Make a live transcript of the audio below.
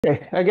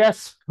Okay, I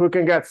guess we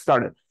can get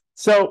started.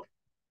 So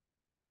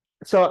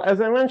as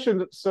I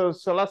mentioned, so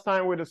last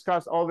time we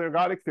discussed all the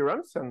ergodic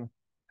theorems, and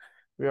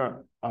we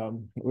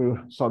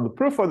saw the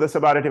proof of the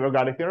subadditive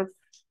ergodic theorem.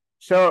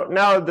 So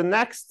now the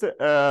next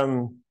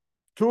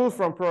tool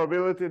from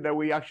probability that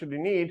we actually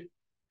need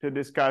to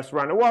discuss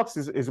random walks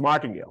is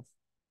martingale.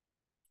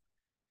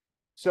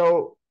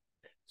 So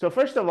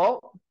first of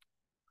all,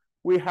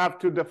 we have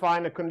to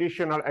define a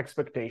conditional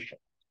expectation,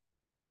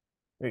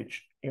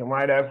 which you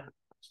might have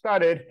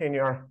studied in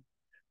your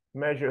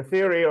measure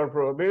theory or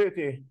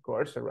probability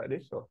course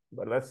already. So,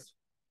 but let's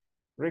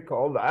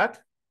recall that.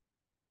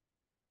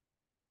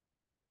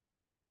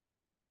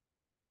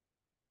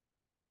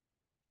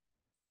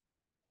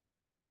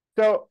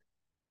 So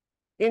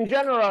in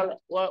general,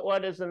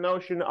 what is the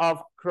notion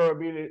of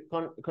probability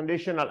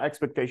conditional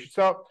expectation?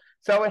 So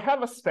we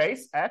have a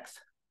space X.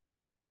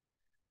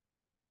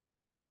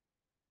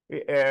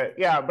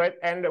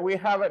 And we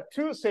have a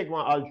two sigma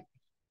algebra.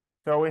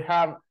 So we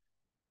have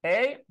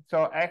A,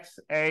 so X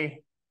A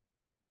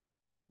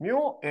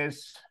mu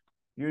is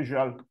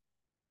usual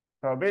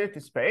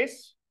probability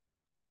space.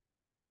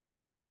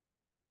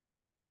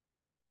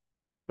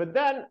 But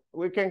then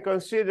we can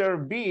consider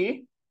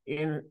B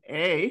in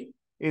A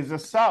is a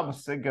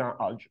sub-sigma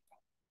algebra.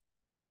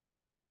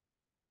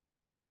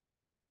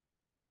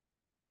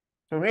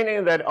 So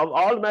meaning that of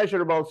all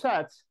measurable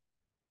sets,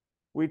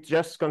 we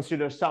just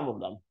consider some of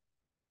them.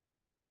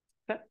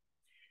 Okay.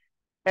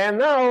 And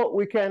now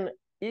we can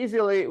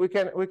easily, we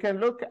can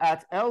look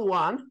at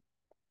L1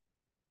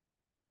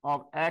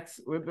 of X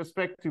with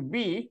respect to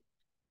B.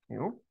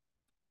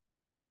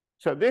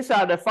 So these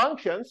are the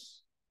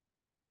functions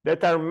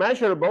that are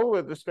measurable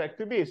with respect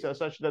to B, so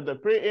such that the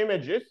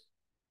pre-images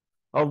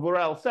of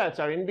Borel sets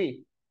are in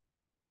B.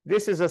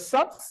 This is a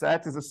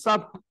subset, is a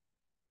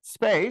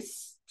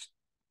subspace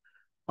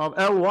of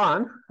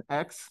L1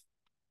 X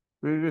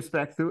with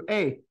respect to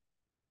A.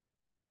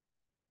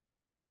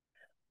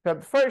 So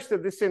at first,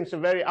 this seems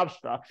very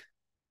abstract.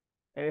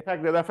 And in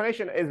fact, the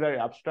definition is very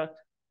abstract.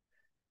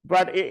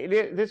 But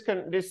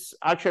this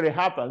actually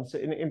happens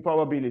in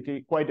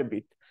probability quite a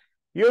bit.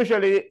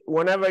 Usually,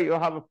 whenever you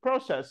have a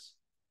process,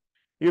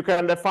 you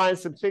can define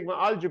some sigma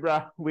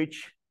algebra,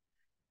 which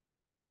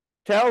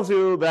tells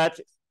you that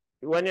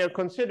when you're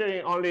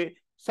considering only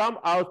some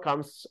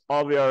outcomes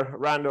of your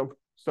random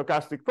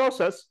stochastic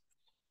process,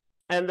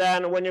 and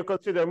then when you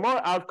consider more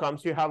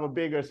outcomes, you have a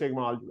bigger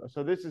sigma algebra.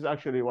 So this is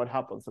actually what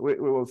happens. We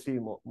will see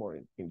more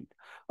in detail.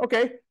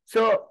 Okay,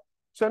 so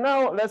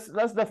now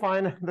let's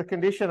define the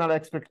conditional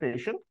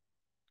expectation.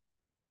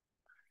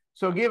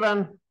 So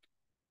given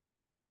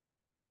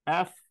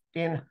f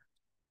in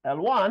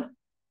L1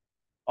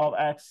 of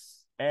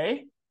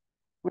XA,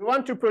 we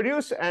want to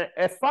produce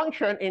a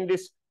function in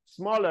this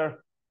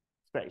smaller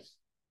space.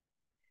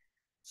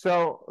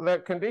 So the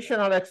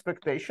conditional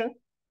expectation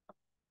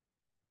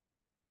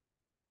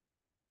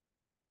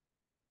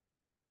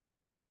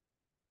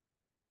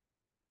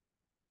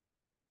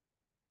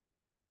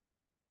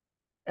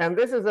and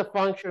this is a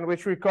function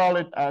which we call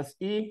it as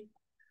E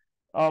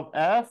of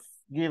F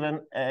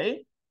given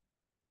A.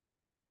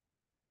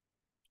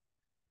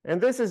 And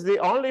this is the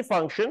only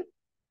function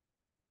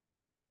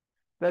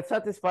that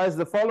satisfies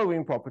the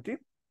following property,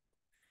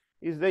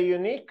 is the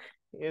unique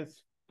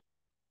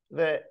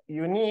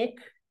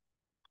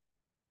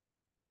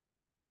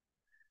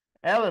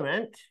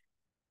element.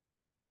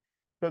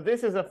 So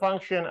this is a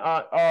function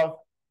of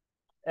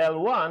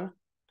L1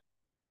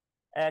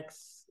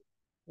 X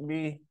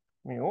B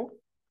mu,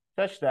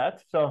 such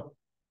that so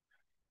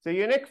it's a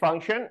unique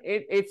function.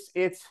 It's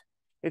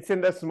in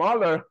the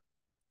smaller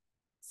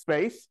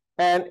space,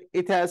 and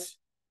it has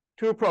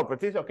two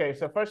properties. Okay,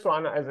 so first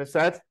one, as I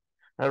said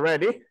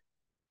already,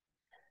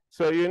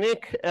 so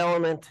unique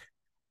element,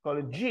 call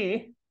it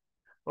G.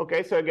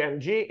 Okay, so again,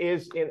 G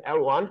is in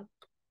L1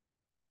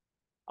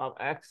 of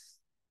X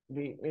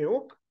B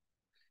mu.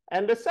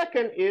 And the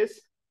second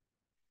is,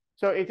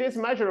 so it is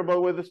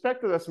measurable with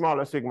respect to the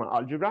smaller sigma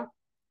algebra.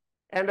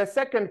 And the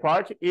second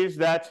part is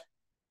that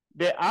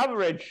the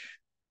average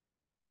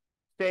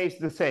stays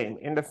the same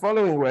in the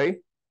following way,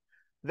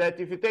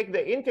 that if you take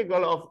the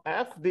integral of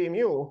f d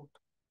mu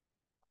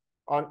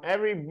on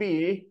every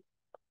b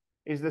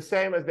is the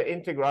same as the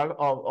integral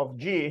of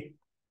g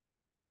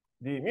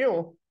d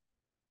mu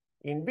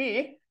in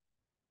b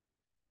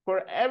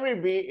for every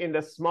b in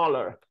the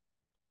smaller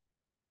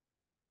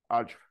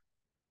algebra.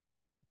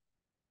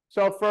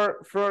 So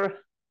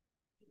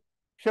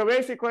so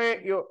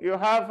basically you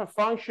have a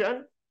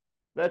function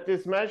that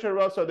is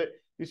measurable, so that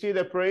you see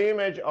the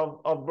pre-image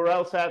of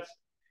Borel sets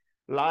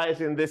lies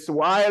in this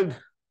wild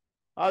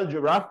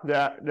algebra.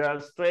 There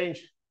are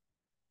strange,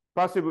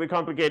 possibly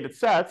complicated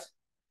sets.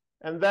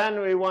 And then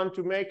we want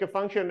to make a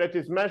function that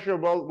is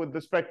measurable with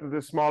respect to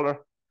the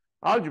smaller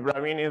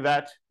algebra, meaning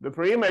that the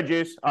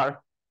pre-images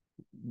are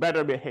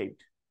better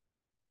behaved.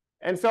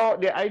 And so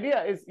the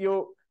idea is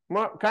you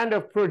kind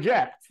of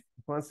project,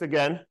 once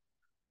again.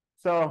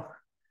 So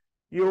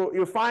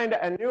you find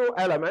a new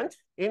element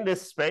in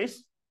this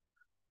space,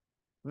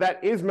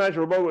 that is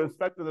measurable with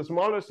respect to the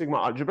smaller sigma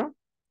algebra.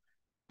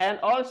 And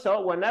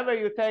also, whenever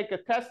you take a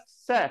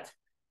test set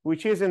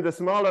which is in the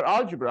smaller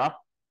algebra,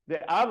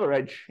 the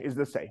average is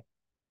the same.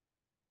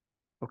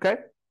 Okay?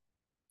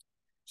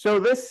 So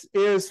this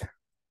is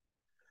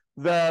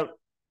the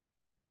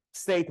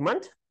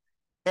statement.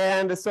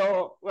 And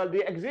so, well,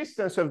 the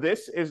existence of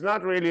this is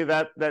not really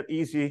that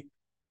easy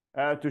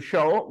to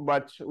show,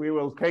 but we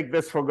will take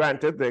this for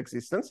granted, the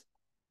existence.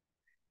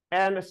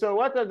 And so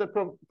what are the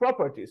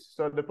properties?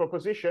 So the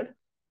proposition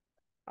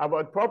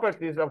about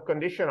properties of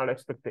conditional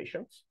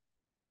expectations.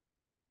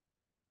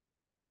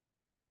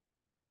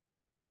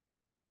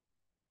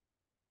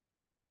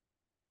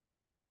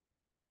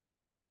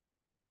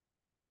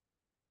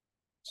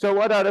 So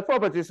what are the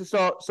properties?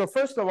 So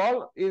first of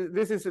all,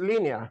 this is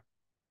linear.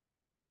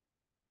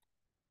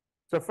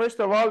 So first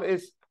of all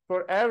is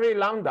for every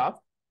lambda,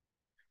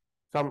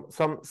 some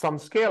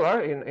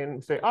scalar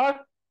in say R,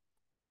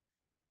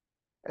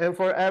 and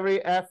for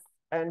every f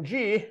and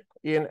g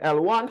in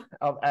L1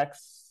 of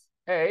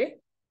XA,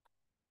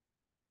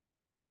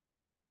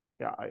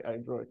 yeah, I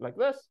drew it like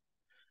this,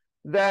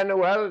 then,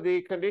 well,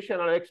 the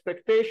conditional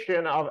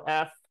expectation of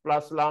f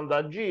plus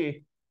lambda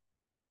g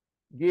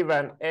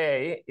given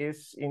A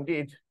is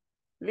indeed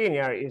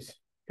linear, is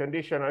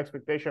conditional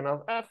expectation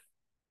of f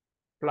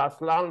plus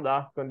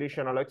lambda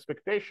conditional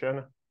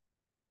expectation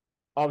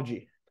of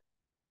g.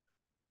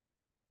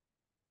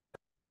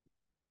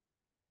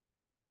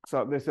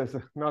 So this is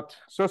not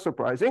so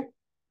surprising.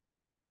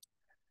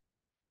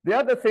 The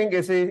other thing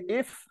is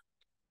if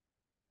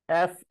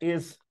f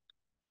is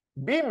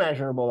B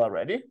measurable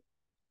already,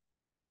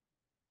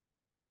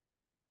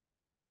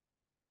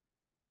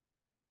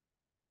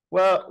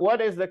 well,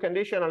 what is the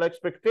conditional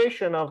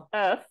expectation of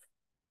f?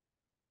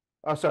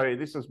 Oh, sorry,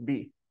 this is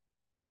B.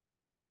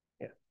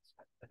 Yeah.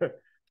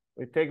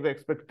 We take the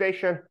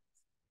expectation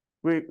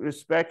with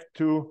respect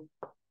to,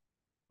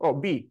 oh,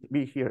 B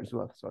here as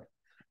well, sorry.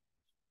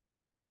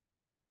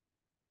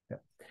 Yeah.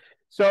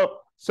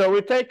 So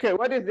we take,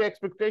 what is the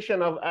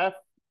expectation of f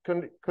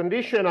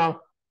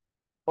conditional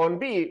on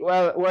B?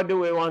 Well, what do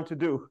we want to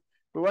do?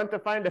 We want to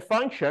find a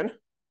function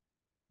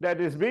that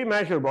is B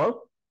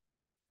measurable,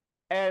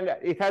 and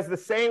it has the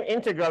same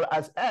integral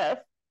as f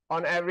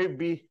on every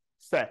B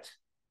set.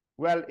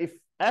 Well, if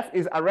f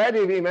is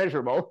already B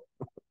measurable,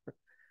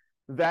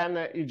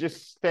 then you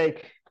just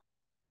take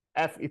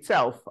f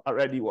itself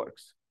already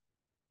works,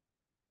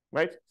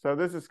 right? So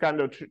this is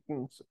kind of,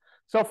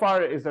 so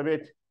far is a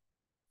bit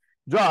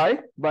dry,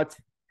 but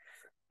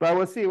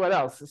we'll see what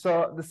else.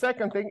 So the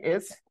second thing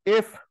is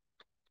if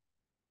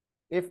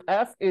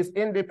f is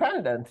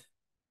independent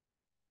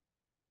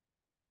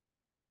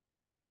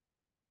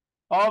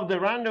of the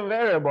random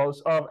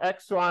variables of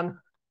x1,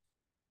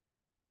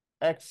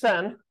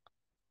 xn,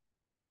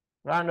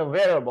 random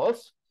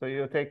variables, so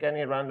you take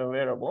any random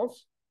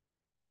variables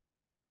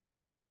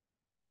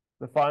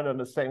defined on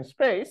the same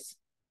space,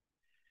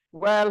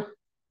 well,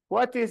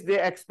 what is the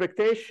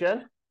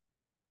expectation,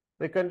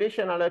 the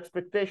conditional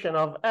expectation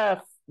of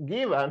f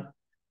given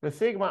the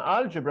sigma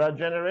algebra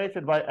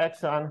generated by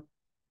x1,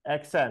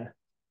 xn?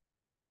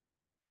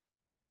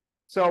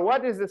 So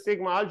what is the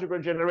sigma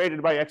algebra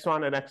generated by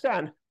x1 and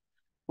xn?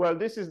 Well,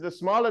 this is the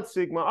smallest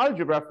sigma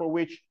algebra for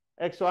which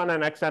x1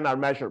 and xn are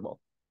measurable.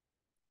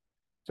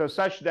 So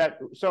such that,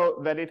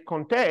 it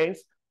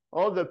contains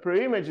all the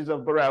preimages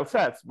of Borel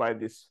sets by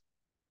this.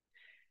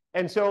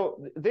 And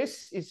so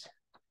this is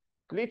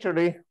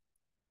literally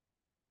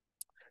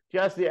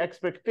just the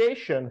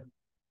expectation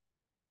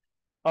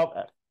of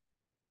f.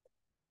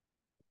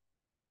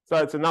 So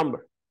it's a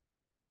number.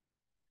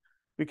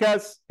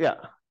 Because, yeah.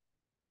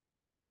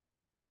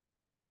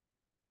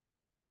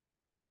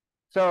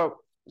 So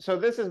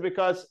this is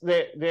because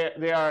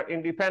they are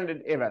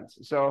independent events.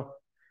 So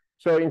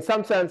in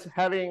some sense,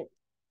 having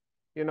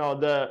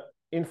the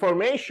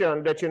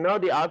information that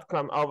the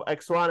outcome of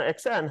x1,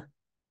 xn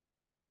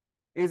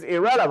is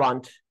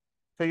irrelevant.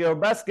 So your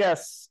best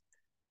guess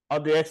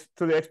of the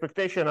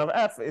expectation of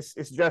f is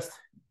just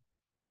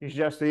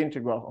the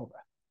integral of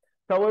f.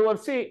 So we will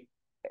see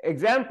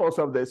examples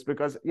of this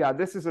because, yeah,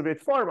 this is a bit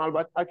formal,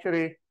 but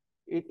actually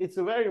it's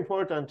a very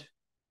important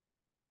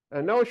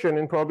notion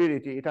in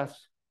probability. It has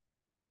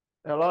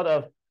a lot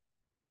of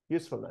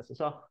usefulness.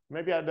 So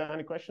maybe are there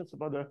any questions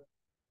about the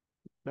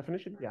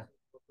definition? Yeah.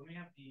 When we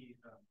have the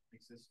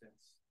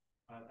existence,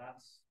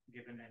 that's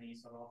given any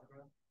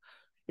subalgebra?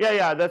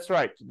 Yeah, that's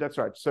right. That's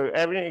right. So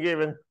every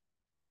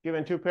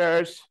given two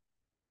pairs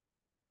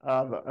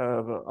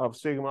of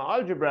sigma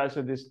algebra,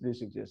 so this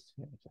exists.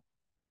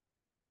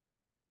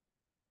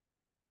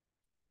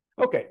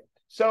 Okay,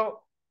 so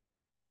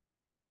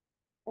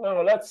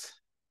now let's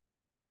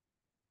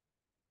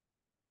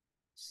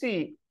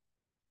see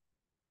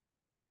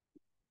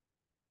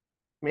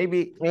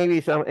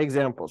maybe some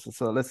examples.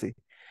 So let's see.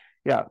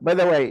 Yeah, by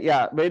the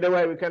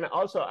way, we can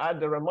also add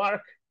the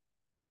remark.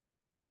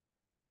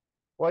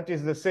 What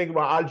is the sigma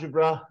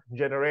algebra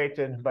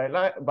generated by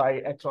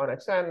x1,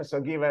 xn?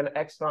 So given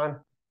x1,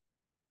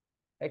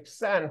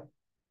 xn,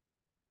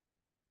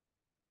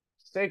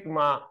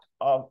 sigma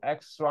of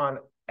x1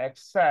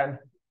 xn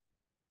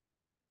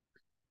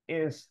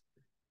is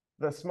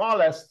the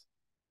smallest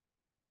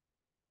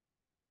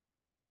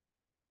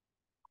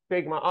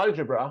sigma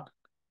algebra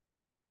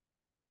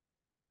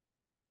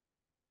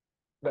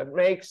that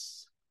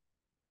makes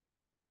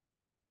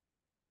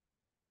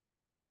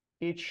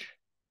each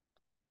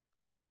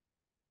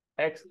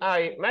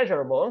xi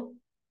measurable,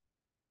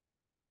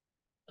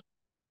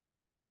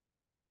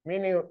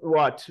 meaning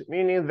what?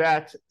 Meaning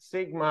that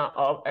sigma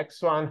of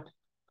x1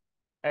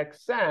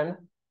 xn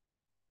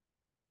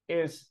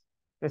is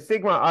the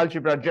sigma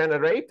algebra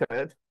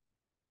generated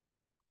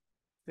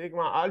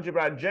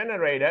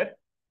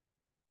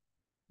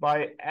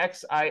by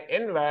xi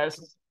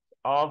inverse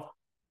of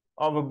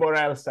a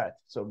Borel set,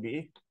 so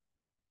B,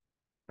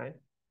 right?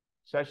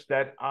 Such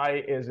that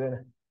I is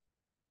in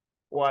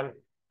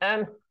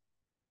 1n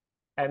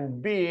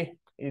and B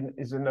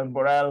is in a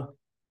Borel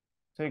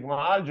sigma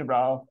algebra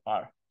of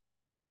R.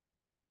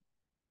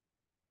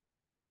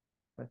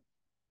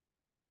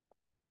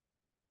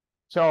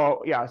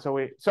 So yeah, so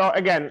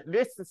again,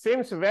 this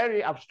seems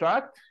very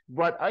abstract,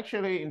 but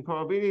actually in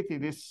probability,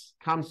 this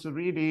comes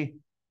really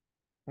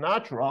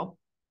natural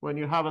when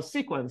you have a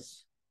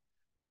sequence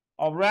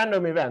of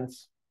random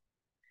events.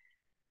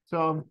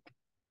 So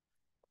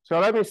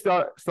let me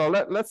start. So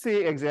let's see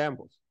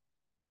examples.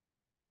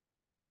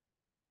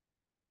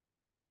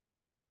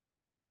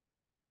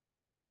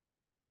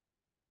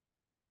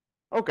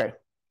 Okay,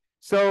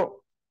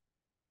 so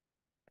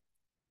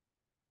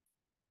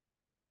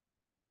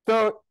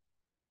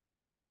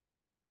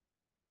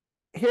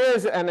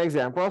here's an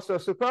example. So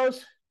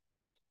suppose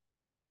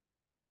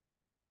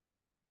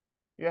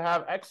you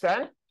have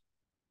xn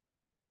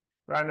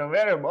random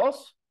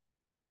variables,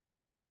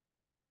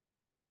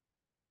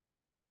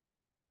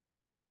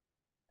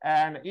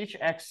 and each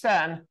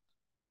xn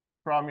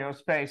from your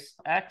space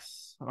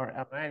x or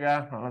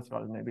omega, or let's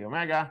call it maybe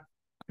omega,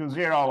 to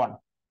 0, 1.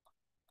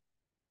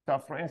 So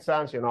for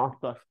instance,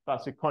 the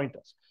classic coin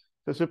toss.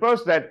 So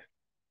suppose that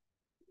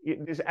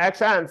these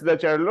xn's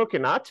that you're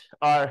looking at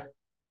are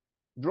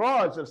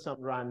draws of some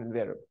random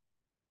variable.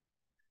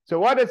 So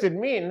what does it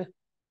mean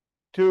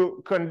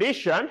to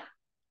condition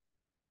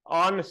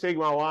on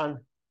sigma 1,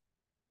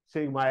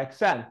 sigma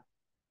xn?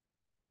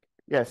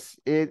 Yes,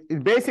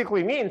 it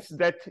basically means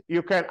that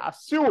you can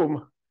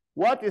assume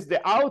what is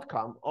the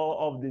outcome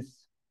of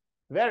these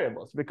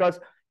variables. Because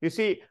you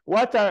see,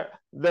 what are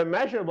the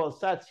measurable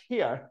sets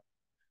here?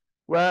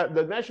 Where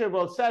the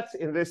measurable sets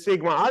in this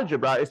sigma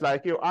algebra is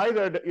like you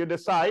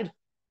decide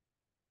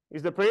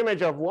is the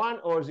preimage of 1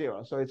 or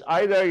 0. So it's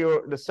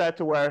either the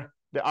set where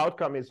the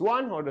outcome is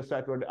 1 or the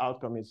set where the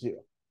outcome is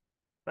 0,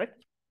 right?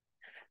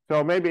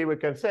 So maybe we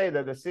can say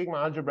that the sigma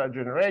algebra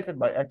generated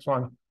by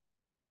x1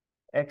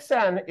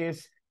 xn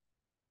is,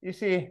 you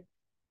see,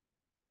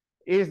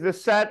 is the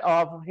set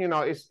of,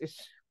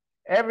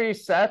 every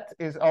set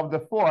is of the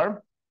form,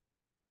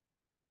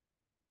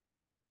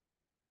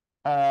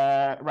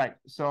 right?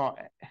 So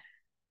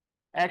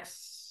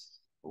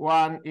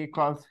x1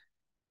 equals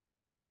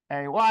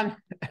a1,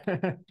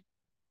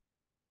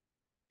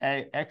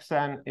 a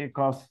xn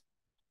equals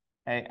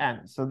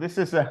an. So this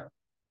is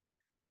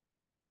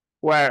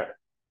where,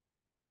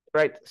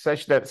 right,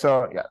 such that,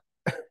 so yeah,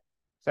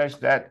 such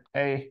that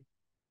a1,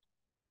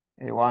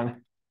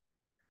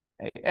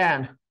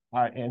 an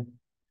are in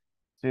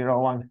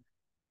 0, 1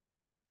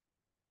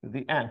 to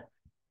the n.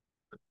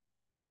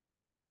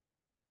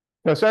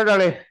 So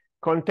certainly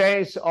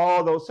contains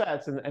all those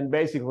sets, and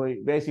basically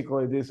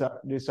these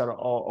are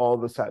all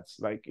the sets.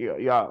 Like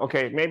yeah,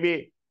 okay,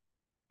 maybe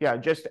yeah,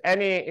 just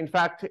any. In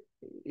fact,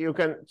 you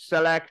can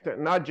select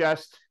not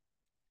just,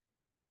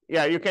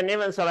 yeah, you can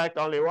even select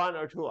only 1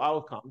 or 2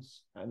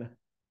 outcomes, and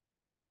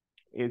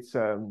it's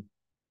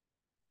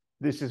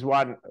this is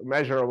one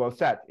measurable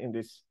set in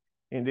this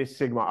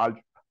sigma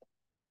algebra.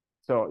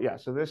 So yeah,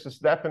 so this is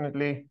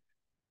definitely,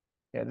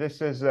 yeah,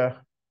 this is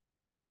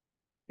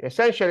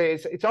essentially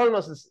it's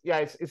almost, yeah,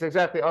 it's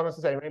exactly almost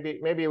the same.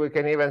 Maybe we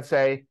can even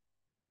say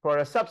for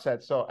a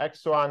subset. So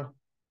x1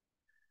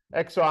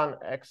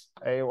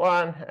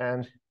 xa1,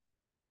 and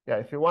yeah,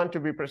 if you want to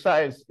be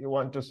precise, you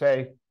want to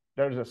say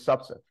there's a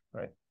subset,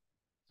 right?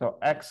 So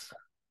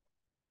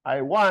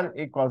xi1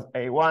 equals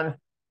a1,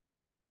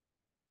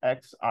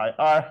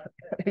 xir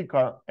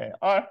equal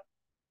ar,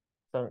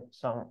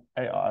 some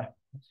ar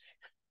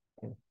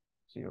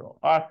 0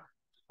 r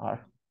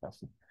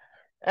plus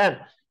n.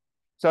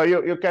 So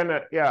you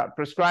can yeah,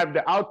 prescribe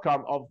the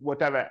outcome of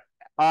whatever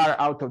r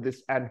out of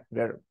this n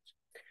variables.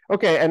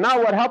 Okay, and now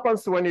what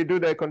happens when you do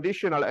the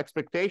conditional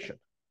expectation,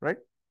 right?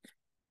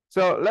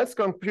 So let's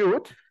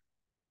compute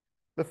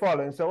the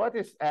following. So what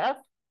is f,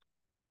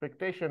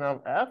 expectation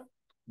of f,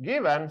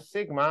 given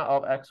sigma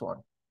of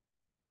x1?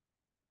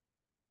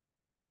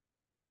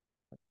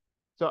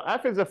 So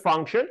f is a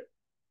function.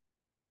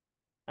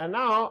 And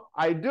now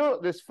I do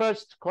this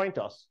first coin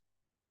toss.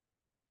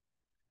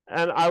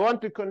 And I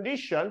want to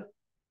condition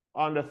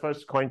on the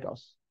first coin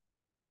toss.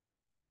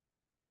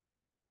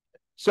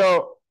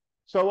 So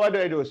what do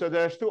I do? So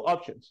there's 2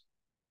 options.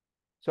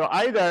 So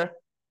either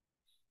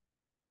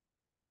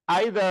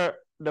either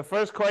the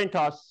first coin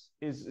toss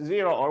is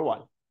 0 or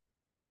 1,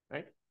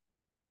 right?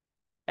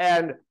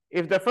 And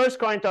if the first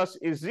coin toss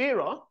is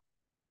 0,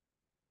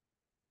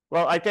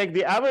 well, I take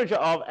the average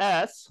of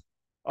f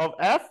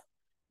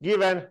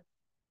given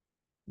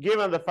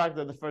the fact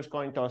that the first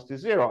coin toss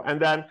is 0, and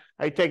then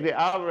I take the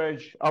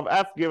average of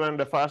f given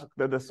the fact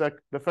that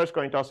the first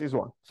coin toss is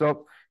 1.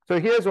 So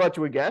here's what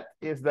we get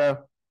is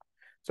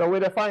so we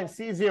define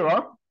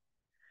C0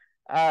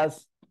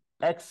 as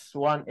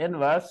x1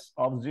 inverse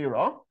of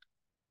 0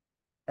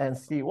 and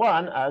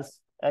C1 as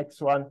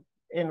x1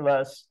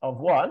 inverse of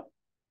 1.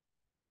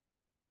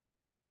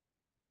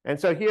 And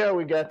so here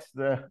we get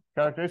the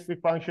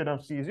characteristic function of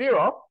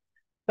C0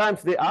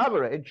 times the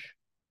average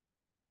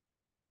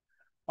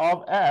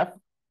of f.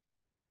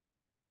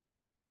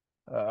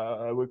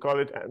 We call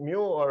it mu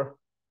or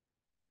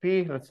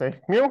p, let's say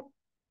mu,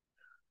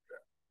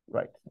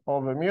 right,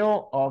 over mu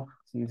of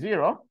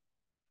C0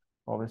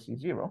 over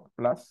C0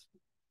 plus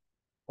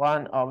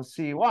 1 of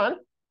C1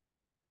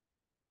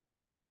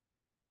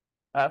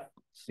 f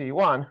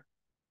C1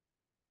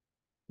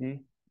 d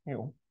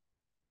mu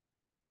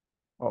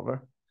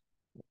over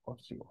of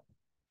C1.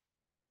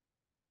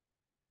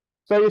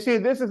 So you see,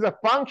 this is a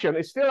function.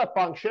 It's still a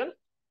function,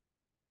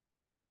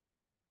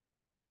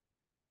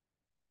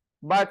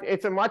 but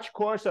it's a much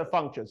coarser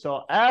function.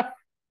 So f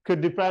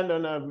could depend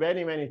on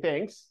many, many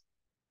things.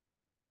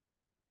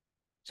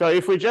 So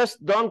if we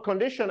just don't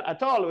condition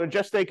at all, we're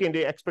just taking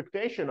the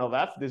expectation of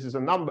f. This is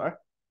a number.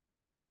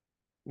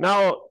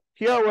 Now,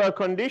 here we're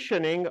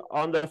conditioning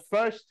on the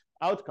first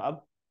outcome.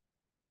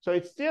 So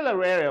it's still a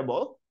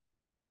variable,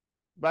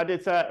 but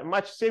it's a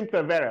much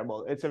simpler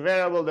variable. It's a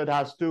variable that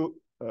has two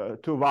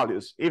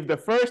values. If the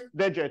first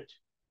digit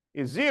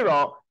is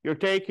 0, you're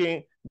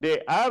taking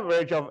the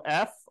average of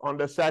f on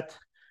the set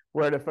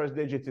where the first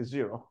digit is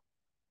 0.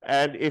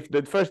 And if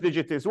the first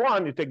digit is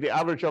 1, you take the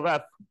average of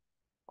f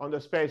on the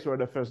space where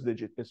the first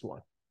digit is 1.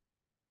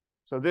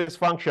 So this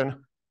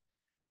function,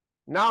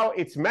 now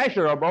it's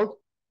measurable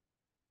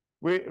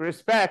with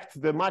respect to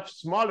the much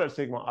smaller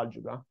sigma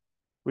algebra,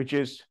 which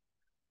is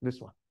this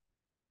one.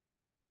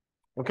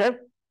 Okay?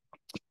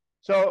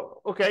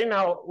 So, okay,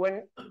 now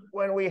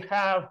when we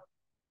have,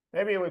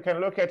 maybe we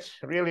can look at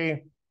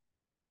really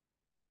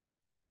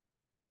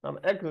some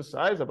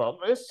exercise about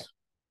this.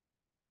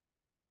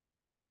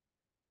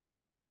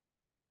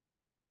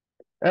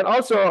 And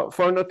also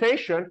for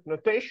notation,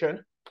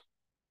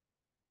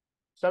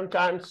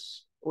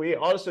 sometimes we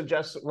also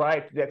just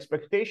write the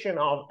expectation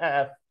of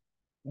f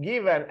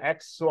given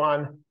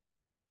x1,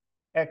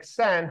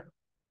 xn.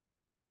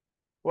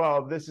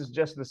 Well, this is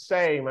just the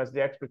same as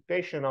the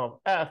expectation of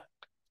f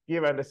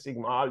given the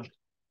sigma algebra.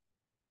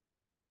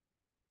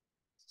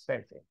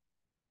 Same thing.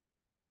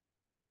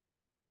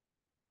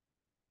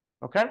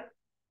 Okay?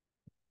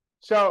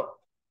 So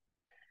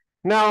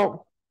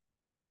now,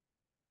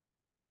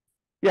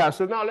 yeah,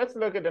 so now let's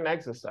look at an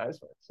exercise,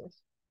 for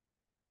instance.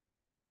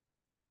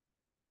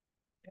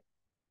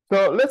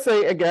 So let's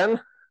say again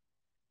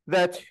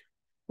that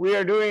we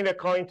are doing a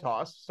coin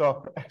toss.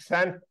 So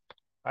xn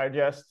are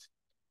just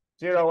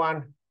 0,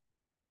 1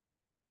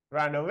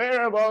 random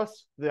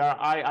variables. They are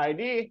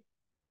IID,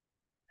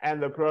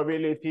 and the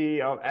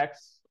probability of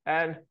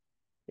xn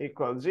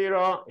equals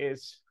 0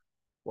 is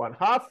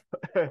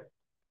 1/2.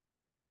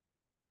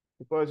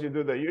 Suppose you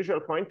do the usual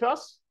coin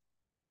toss.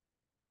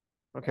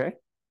 Okay.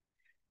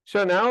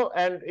 So now,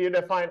 and you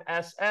define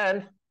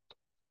Sn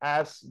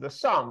as the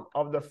sum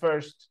of the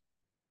first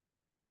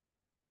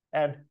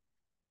n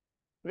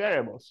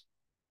variables.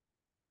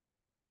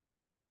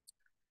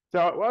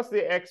 So what's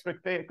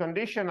the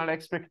conditional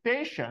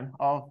expectation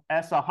of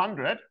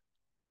S100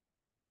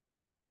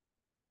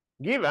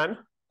 given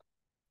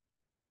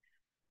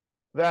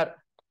that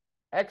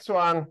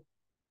x1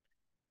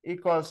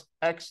 equals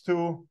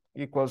x2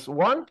 equals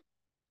 1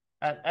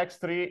 and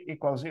x3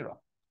 equals 0?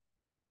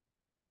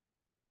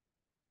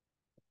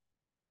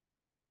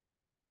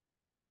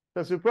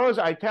 So suppose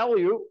I tell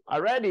you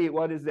already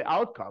what is the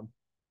outcome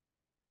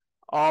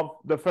of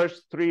the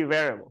first 3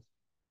 variables,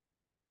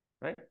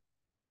 right?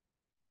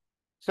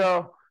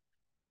 So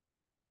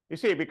you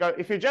see, because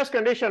if you just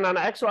condition on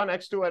x1,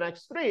 x2, and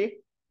x3,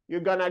 you're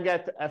gonna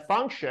get a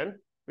function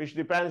which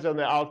depends on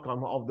the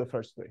outcome of the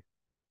first 3.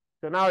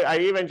 So now I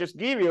even just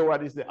give you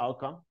what is the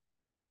outcome.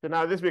 So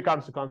now this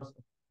becomes a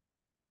constant.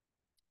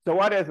 So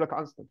what is the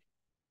constant?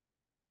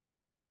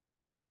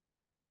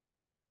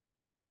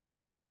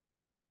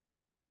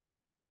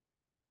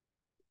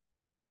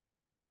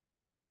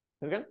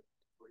 Again?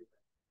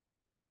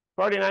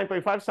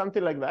 49.5,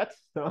 something like that.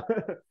 So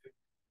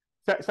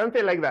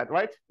something like that,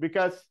 right?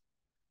 Because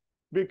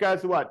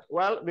what?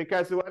 Well,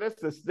 because what is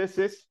this? This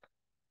is,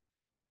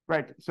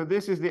 right, so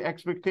this is the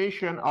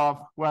expectation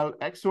of, well,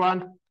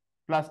 x1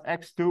 plus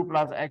x2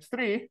 plus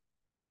x3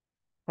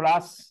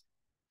 plus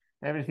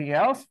everything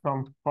else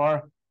from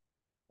 4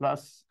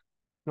 plus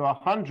to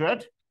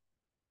 100,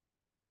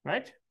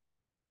 right?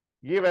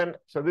 Given,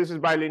 so this is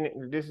by linear,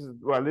 this is,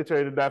 well,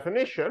 literally the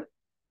definition.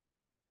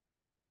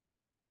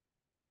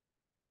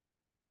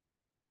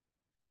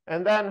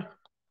 And then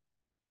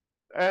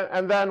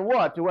And then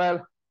what?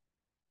 Well,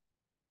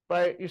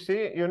 you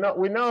see,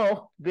 we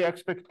know the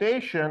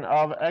expectation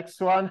of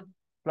x1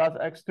 plus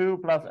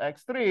x2 plus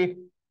x3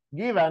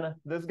 given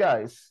these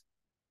guys.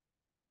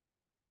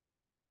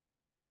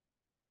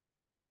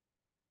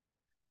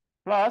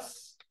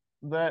 Plus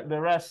the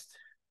rest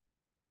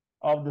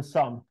of the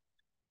sum.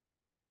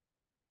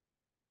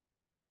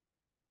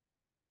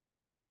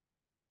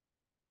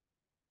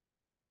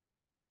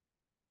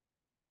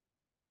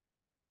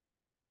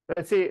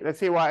 Let's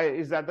see why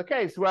is that the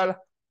case. Well,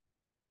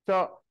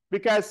 so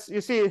because you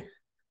see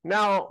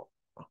now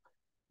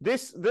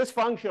this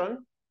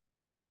function,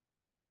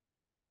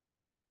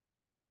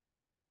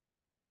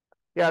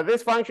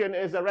 this function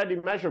is already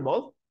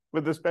measurable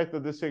with respect to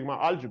the sigma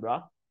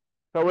algebra.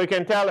 So we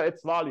can tell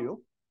its value.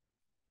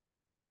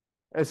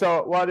 And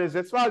so what is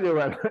its value?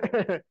 Well,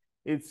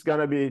 it's going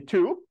to be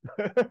 2,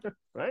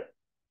 right?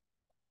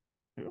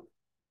 2.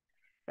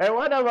 And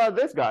what about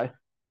this guy?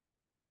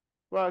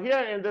 Well, here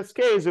in this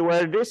case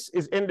where this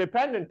is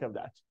independent of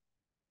that.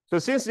 So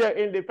since they're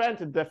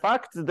independent, the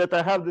fact that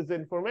I have this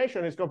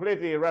information is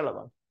completely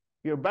irrelevant.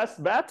 Your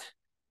best bet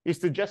is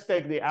to just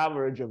take the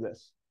average of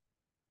this.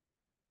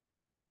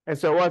 And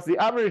so what's the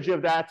average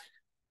of that?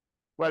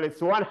 Well,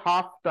 it's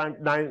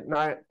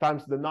 1/2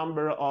 times the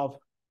number of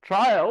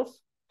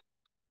trials.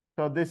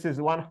 So this is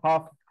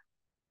 1/2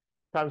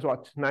 times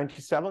what?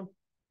 97?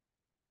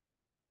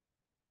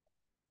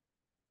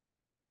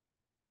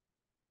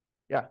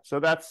 Yeah, so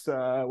that's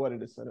what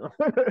it is.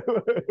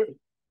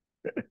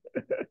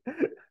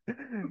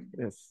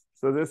 Yes.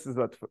 So this is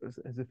what is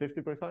it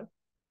 50.5?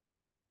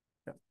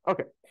 Yeah.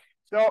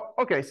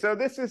 Okay. So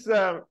this is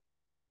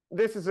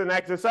an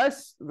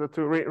exercise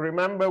to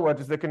remember what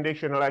is the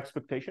conditional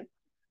expectation.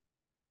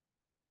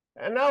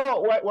 And now,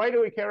 why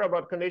do we care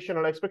about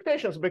conditional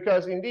expectations?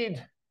 Because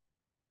indeed,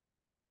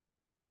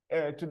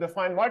 to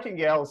define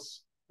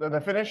martingales, the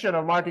definition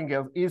of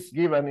martingales is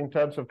given in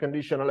terms of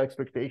conditional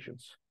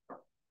expectations.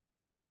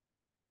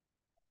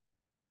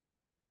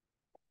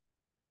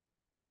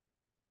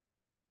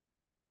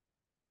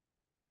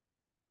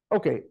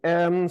 Okay,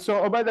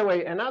 so by the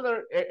way,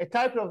 another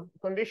type of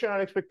conditional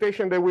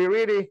expectation that we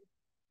really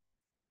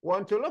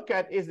want to look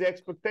at is the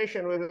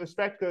expectation with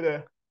respect to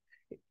the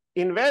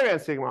invariant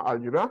sigma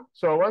algebra.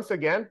 So once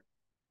again,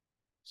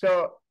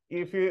 so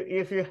if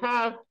you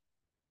have,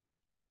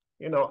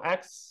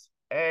 x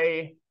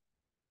a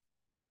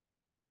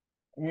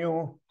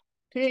mu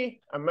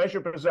t, a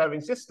measure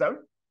preserving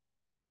system,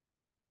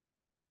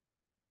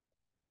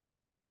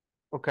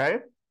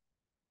 okay.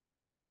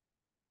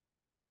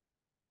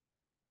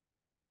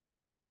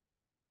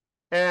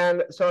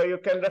 And so you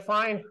can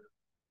define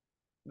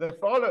the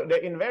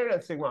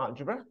invariant sigma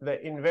algebra, the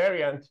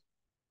invariant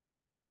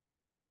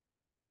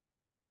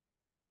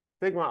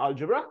sigma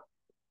algebra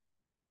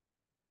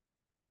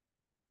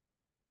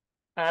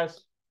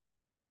as,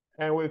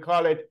 and we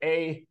call it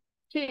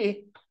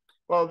AT.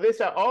 Well, these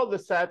are all the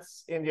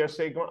sets in your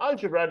sigma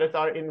algebra that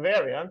are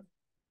invariant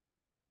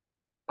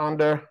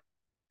under,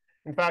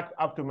 in fact,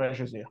 up to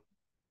measure 0.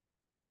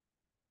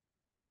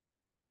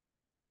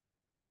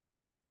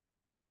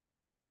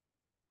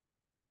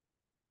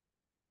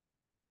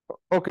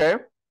 Okay.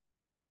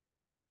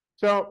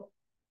 So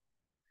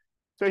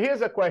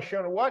here's a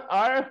question. What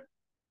are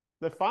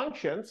the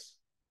functions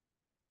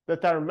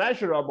that are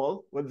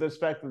measurable with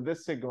respect to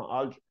this sigma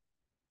algebra?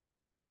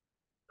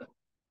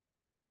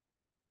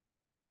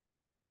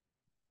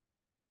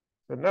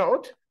 So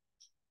note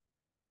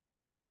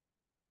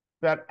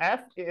that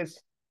f is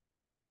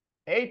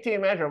AT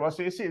measurable.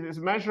 So you see, this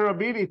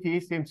measurability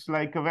seems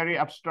like a very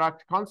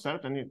abstract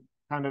concept, and it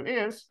kind of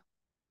is.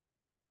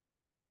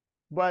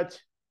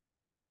 But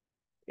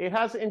it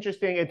has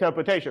interesting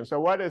interpretation. So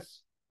what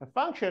is a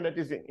function that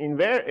is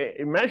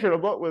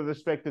immeasurable with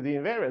respect to the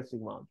invariant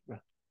sigma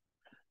algebra?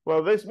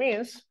 Well, this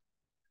means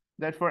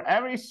that for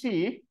every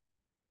C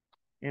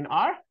in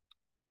R,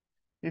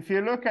 if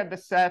you look at the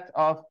set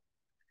of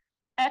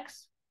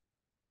X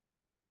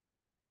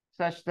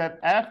such that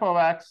f of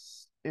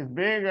X is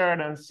bigger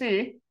than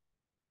C,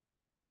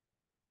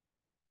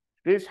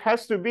 this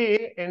has to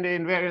be in the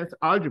invariant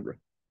algebra,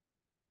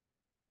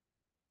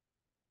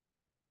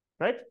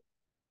 right?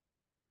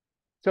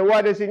 So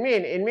what does it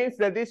mean? It means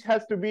that this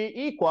has to be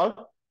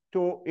equal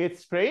to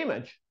its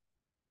preimage.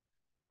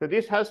 So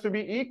this has to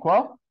be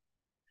equal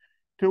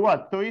to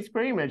what? To its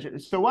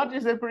preimage. So what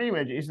is the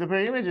preimage? Is the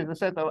preimage is the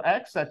set of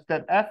X such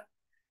that f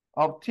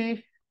of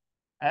t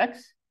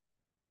x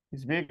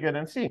is bigger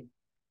than C.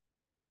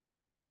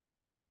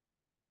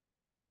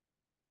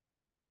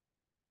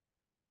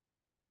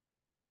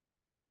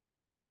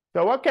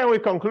 So what can we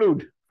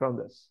conclude from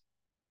this?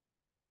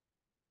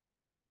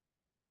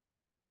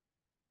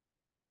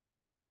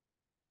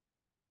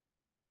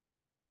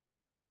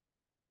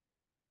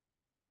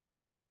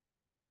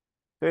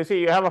 So you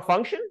see, you have a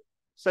function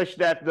such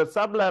that the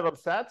sub-level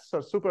sets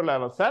or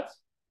super-level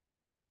sets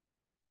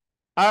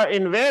are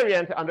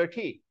invariant under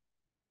T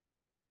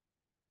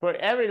for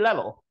every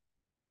level.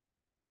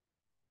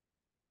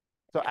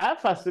 So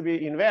f has to be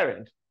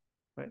invariant,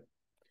 right?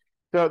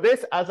 So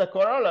this, as a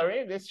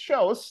corollary, this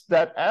shows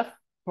that f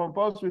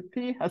composed with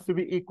t has to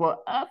be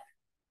equal f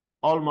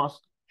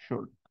almost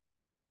surely.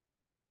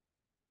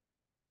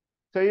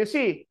 So you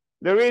see,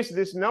 there is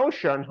this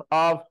notion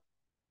of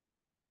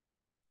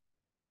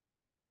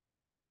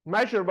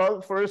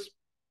measurable for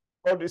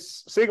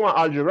this sigma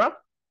algebra,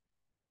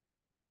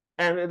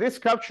 and this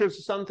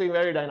captures something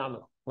very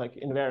dynamic, like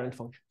invariant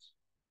functions.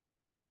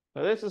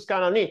 So this is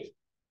kind of neat.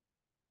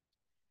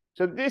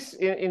 So this,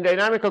 in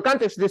dynamical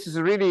context, this is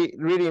a really,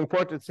 really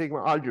important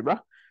sigma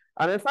algebra.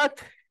 And in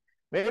fact,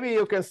 maybe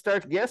you can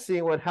start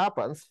guessing what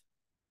happens.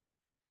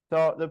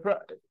 So the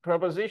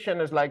proposition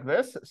is like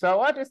this. So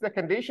what is the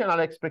conditional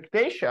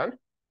expectation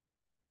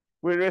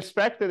with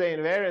respect to the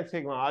invariant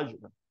sigma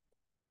algebra?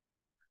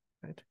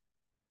 Right.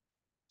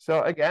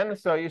 So again,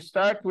 so you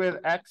start with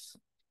x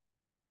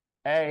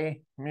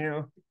a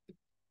mu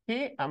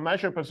t, a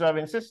measure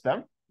preserving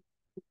system.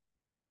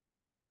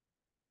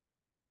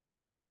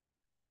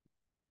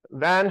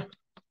 Then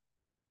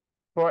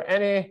for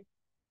any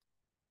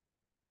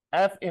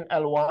f in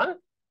L1,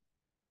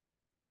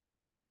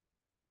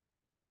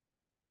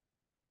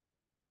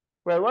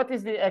 well, what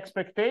is the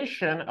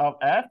expectation of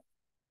f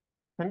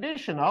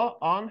conditional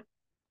on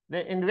the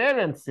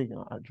invariant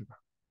sigma algebra?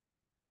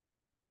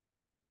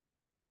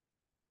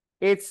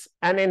 It's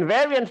an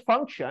invariant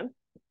function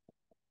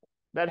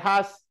that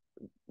has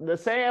the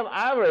same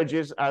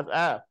averages as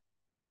f.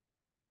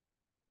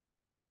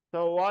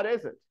 So what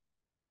is it?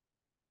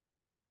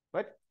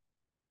 What?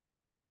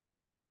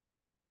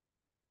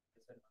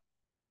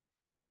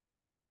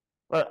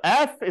 Well,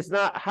 half is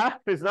not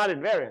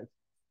invariant.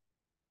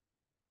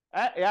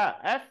 Yeah,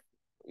 f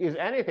is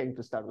anything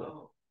to start with,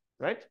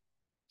 right?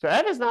 So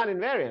f is not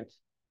invariant.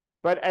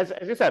 But as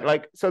you said,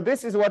 like, so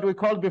this is what we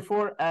called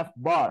before f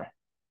bar,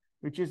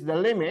 which is the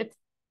limit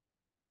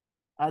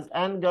as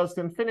n goes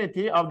to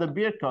infinity of the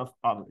Birkhoff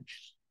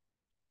average.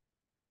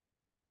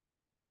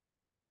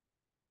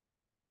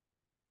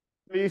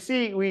 So you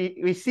see,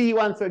 we see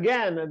once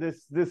again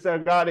this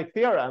ergodic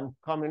theorem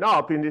coming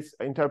up in this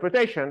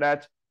interpretation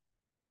that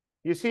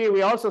you see,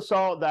 we also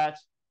saw that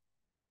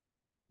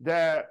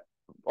the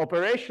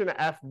operation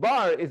f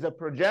bar is a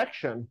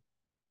projection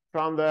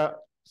from the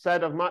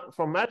set of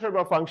from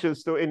measurable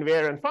functions to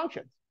invariant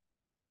functions.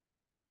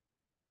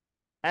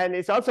 And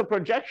it's also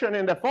projection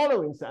in the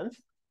following sense,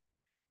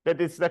 that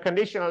it's the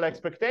conditional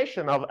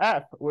expectation of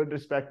f with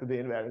respect to the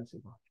invariant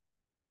sigma.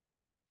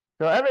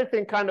 So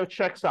everything kind of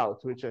checks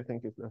out, which I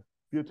think is a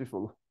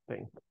beautiful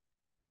thing.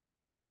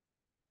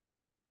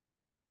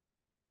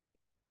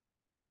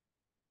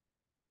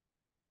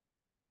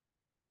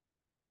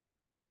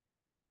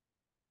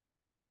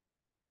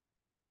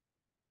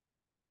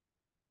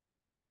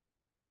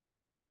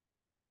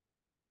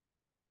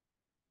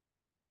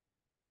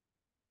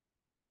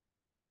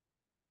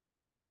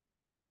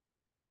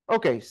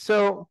 Okay,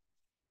 so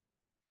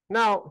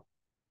now,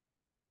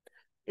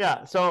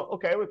 yeah, so,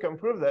 okay, we can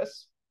prove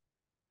this.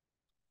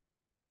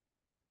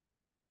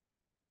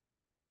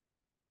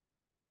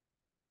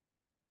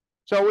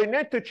 So we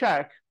need to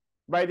check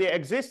by the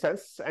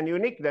existence and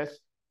uniqueness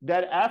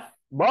that f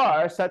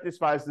bar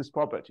satisfies these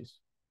properties.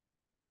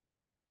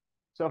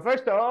 So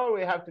first of all,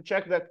 we have to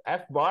check that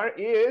f bar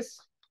is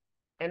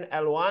in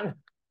L1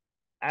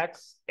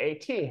 x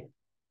at.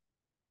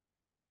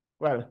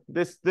 Well,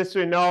 this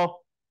we know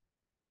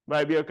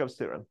by Birkhoff's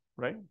theorem,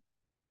 right?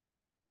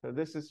 So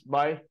this is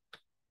by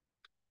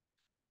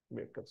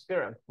Birkhoff's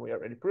theorem. We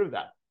already proved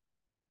that.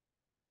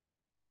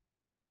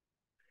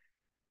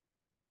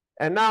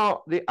 And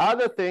now the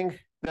other thing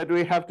that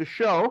we have to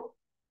show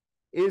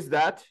is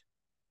that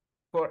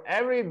for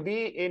every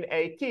b in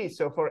AT,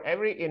 so for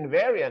every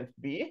invariant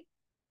b,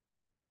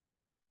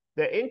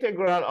 the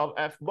integral of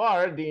f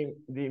bar d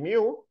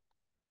mu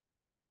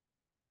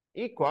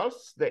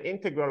equals the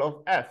integral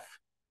of f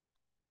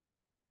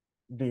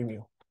d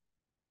mu.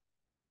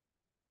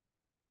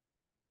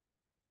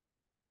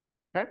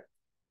 Okay.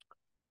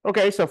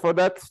 Okay, so for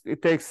that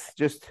it takes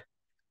just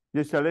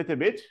a little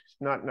bit. It's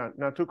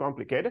not too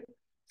complicated.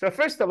 So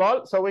first of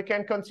all, so we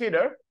can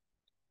consider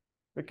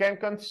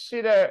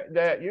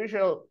the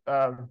usual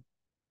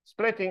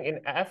splitting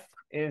in f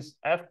is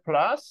f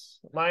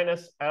plus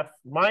minus f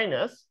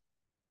minus,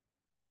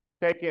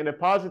 taking the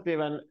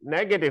positive and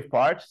negative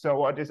part. So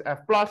what is f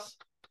plus?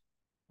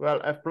 Well,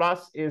 f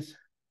plus is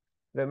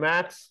the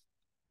max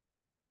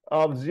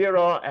of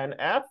 0 and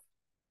f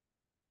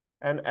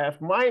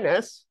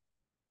minus,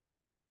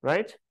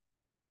 right?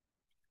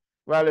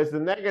 Well, it's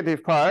the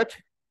negative part.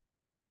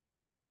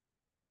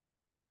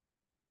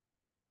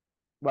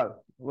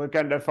 Well, we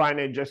can define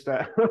it just by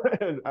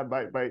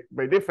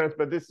difference,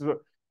 but this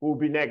will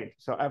be negative.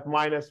 So f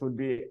minus would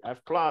be f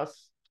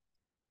plus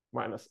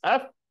minus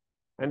f,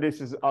 and this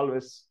is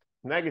always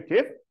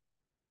negative.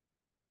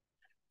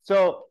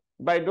 So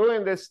by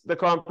doing this, the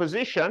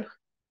composition,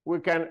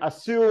 we can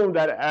assume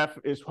that f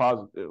is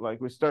positive.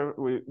 Like we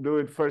do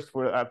it first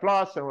for f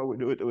plus, and we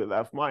do it with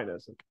f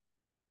minus.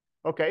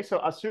 Okay, so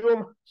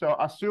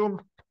assume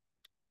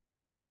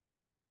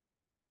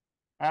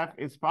f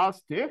is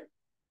positive.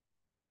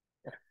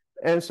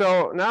 And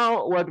so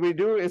now what we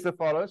do is the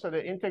following. So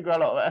the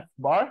integral of f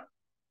bar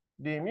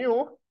d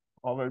mu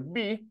over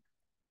b,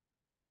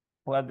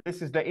 well,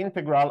 this is the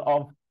integral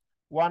of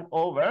 1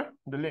 over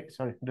the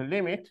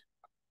limit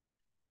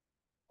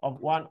of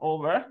 1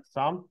 over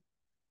sum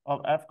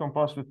of f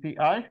composed with ti,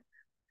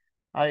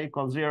 I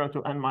equals 0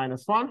 to n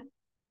minus 1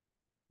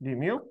 d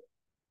mu.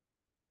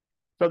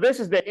 So this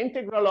is the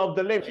integral of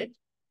the limit.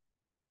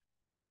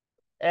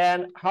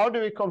 And how do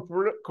we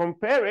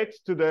compare it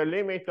to the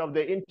limit of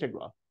the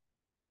integral?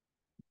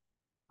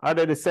 Are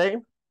they the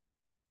same?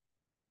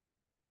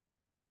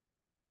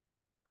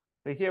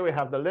 So here we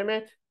have the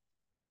limit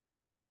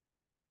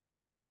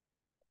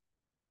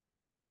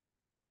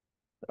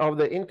of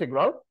the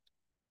integral.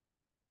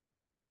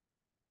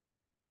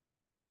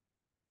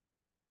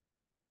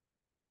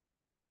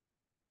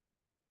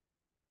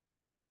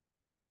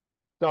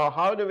 So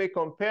how do we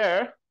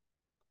compare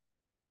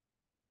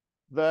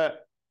the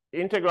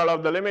integral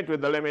of the limit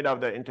with the limit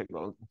of the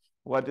integral?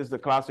 What is the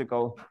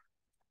classical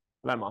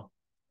lemma?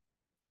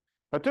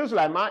 Patou's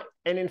lemma,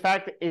 and in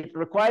fact, it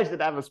requires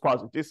that f is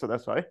positive, so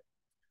that's why.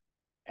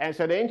 And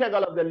so the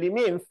integral of the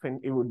limit,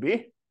 it would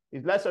be,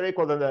 is less or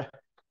equal than the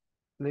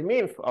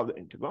limit of the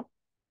integral.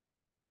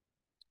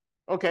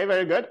 Okay,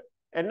 very good.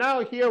 And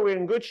now here we're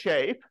in good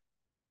shape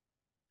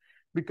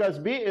because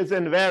b is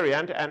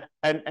invariant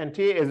and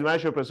t is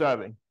measure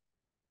preserving,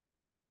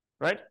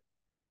 right?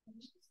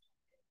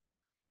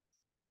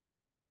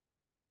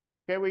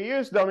 Okay, we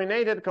use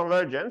dominated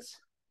convergence.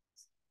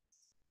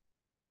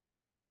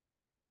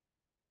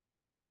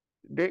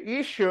 The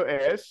issue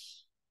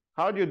is,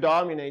 how do you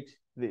dominate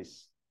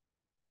this?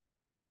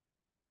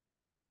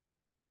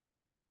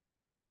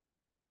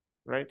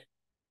 Right?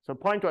 So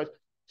point was,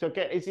 so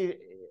okay,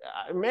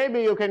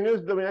 maybe you can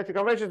use dominated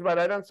convergence, but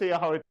I don't see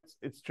how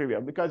it's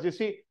trivial because you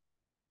see,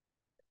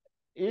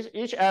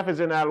 each f is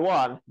in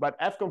L1, but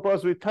f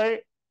composed with T,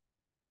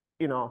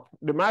 you know,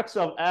 the max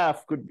of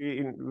f could be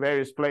in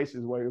various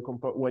places where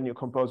when you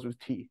compose with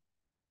T.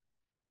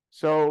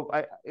 So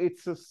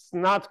it's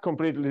not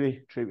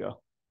completely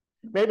trivial.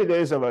 Maybe there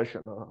is a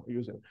version of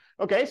using it.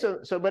 Okay, so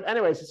but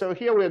anyways, so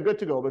here we are good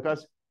to go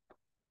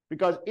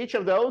because each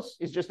of those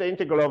is just the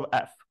integral of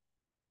f.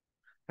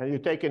 And you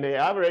take in the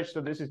average,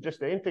 so this is just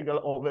the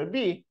integral over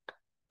b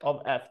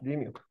of f d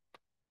mu.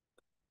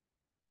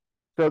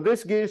 So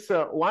this gives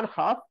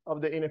 1/2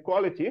 of the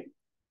inequality.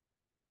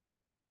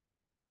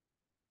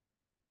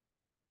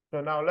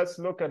 So now let's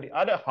look at the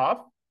other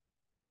half.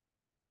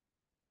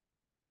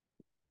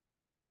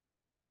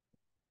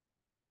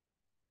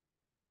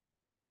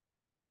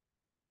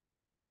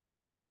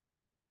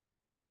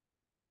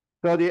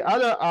 So the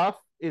other half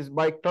is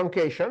by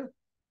truncation.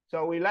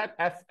 So we let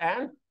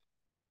Fn,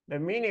 the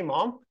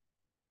minimum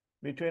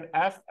between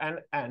f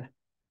and n.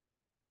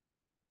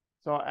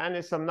 So n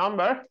is some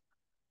number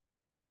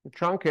to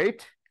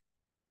truncate.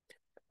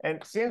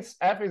 And since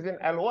f is in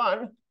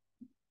L1,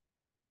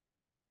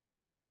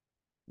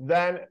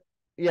 then,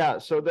 yeah,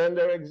 so then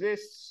there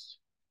exists,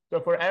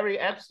 so for every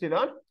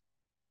epsilon,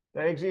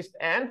 there exists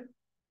n,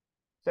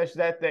 such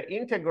that the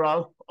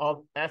integral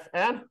of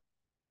Fn,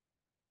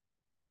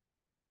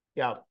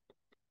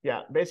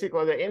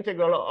 basically the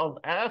integral of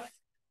f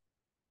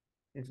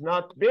is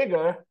not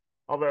bigger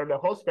over the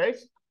whole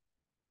space,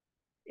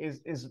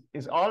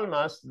 is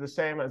almost the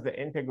same as the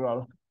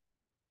integral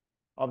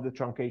of the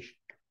truncation,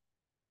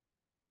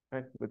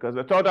 right? Because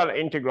the total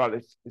integral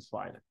is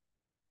fine.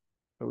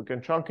 So we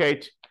can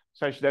truncate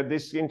such that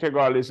this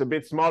integral is a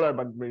bit smaller,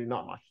 but really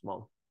not much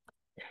smaller.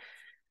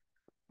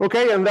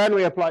 Okay, and then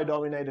we apply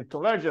dominated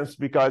convergence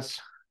because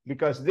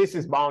this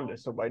is bounded.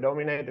 So by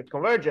dominated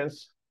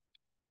convergence,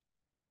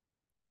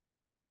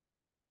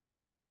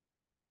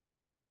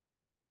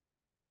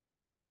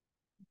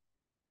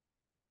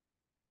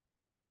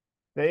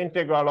 the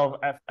integral of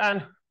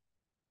Fn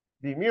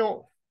d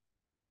mu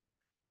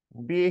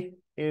b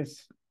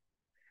is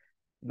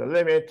the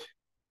limit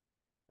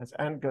as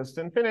n goes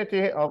to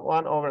infinity of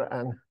 1 over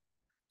n.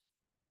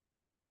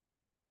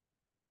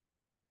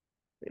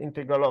 The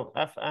integral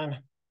of Fn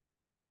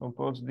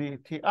composed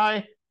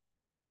dti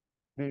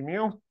d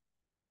mu.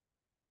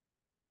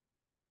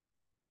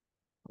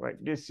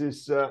 Right, this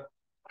is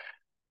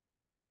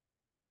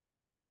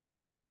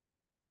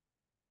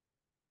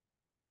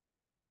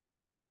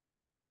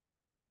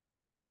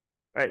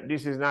right,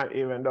 this is not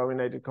even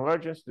dominated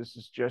convergence. This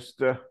is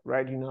just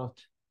writing out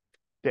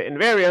the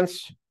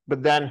invariance.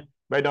 But then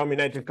by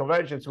dominated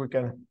convergence, we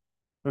can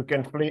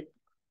flip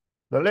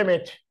the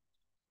limit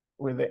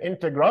with the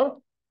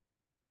integral.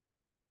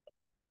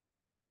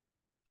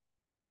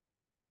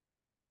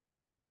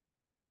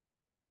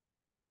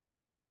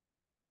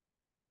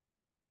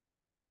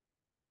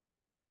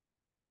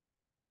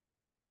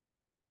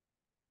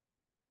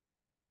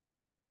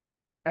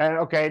 And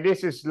okay,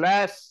 this is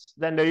less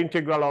than the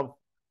integral of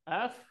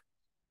f.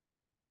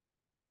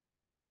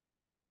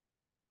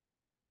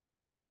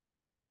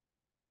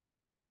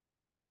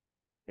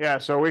 Yeah,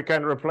 so we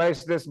can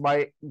replace this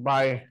by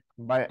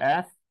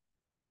f.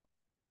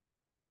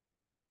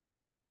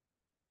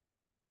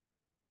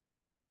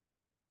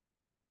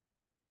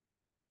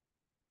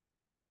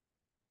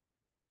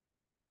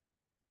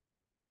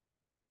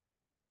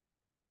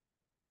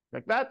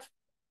 like that.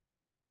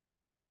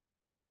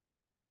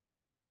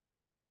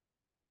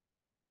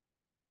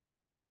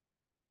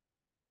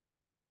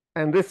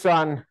 And this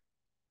one,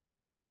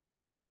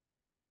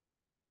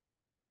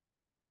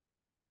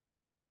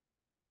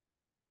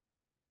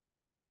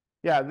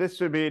 yeah, this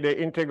should be the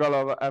integral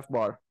of f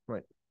bar,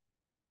 right?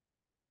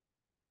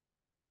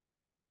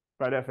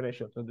 By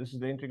definition. So this is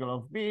the integral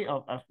of b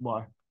of f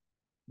bar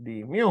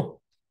d mu.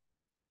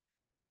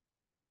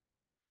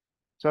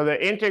 So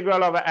the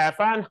integral of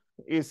fn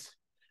is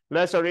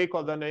less or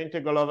equal than the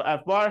integral of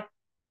f bar.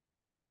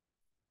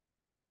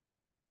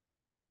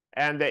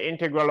 And the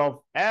integral of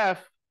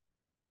f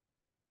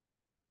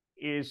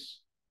is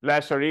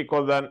less or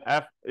equal than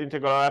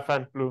integral of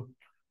fn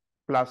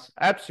plus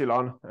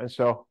epsilon. And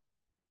so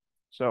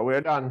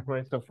we're done,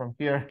 right? So from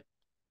here,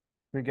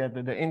 we get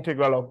that the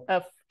integral of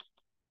f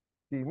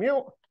d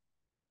mu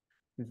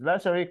is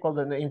less or equal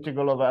than the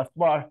integral of f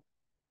bar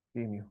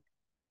d mu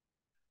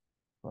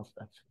plus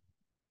epsilon.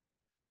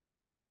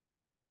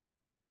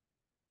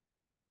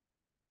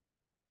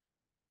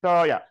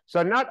 So yeah,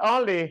 so not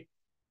only,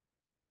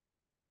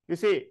 you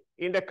see,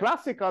 in the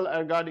classical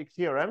ergodic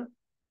theorem,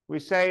 we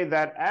say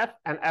that f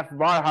and f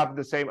bar have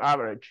the same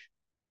average,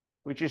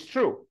 which is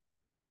true.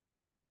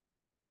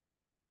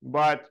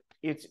 But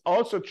it's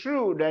also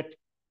true that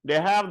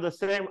they have the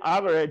same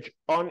average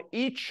on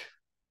each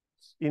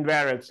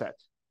invariant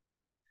set,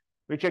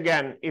 which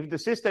again, if the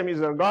system is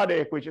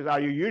ergodic, which is how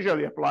you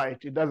usually apply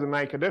it, it doesn't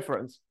make a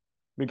difference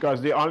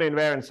because the only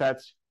invariant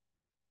sets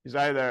is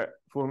either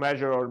full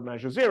measure or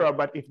measure zero.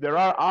 But if there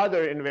are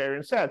other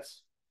invariant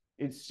sets,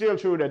 it's still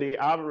true that the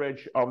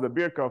average of the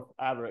Birkhoff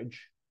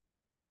average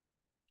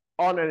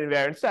on an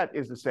invariant set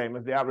is the same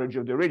as the average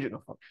of the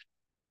original function.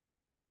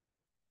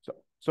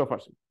 So far,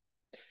 so.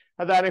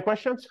 Are there any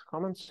questions,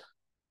 comments?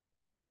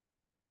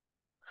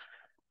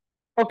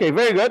 Okay,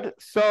 very good.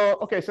 So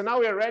now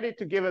we are ready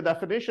to give a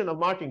definition of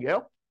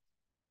martingale.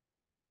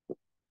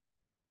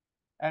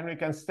 And we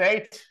can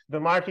state the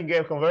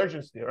martingale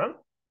convergence theorem.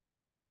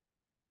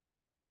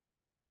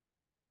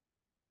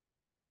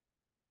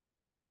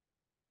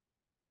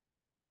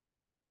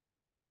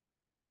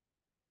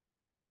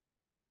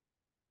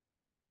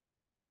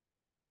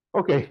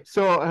 Okay,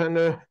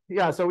 so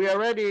yeah, so we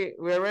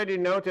already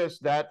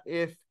noticed that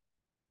if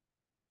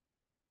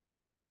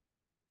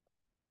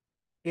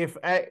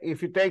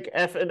you take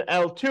f in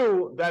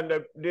L2,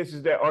 then this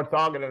is the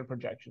orthogonal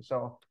projection.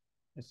 So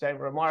the same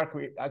remark,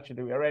 we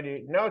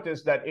already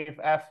noticed that if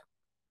f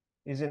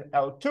is in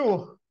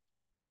L2,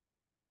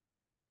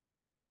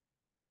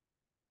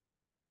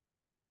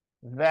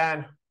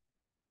 then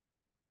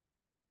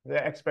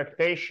the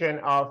expectation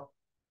of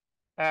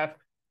f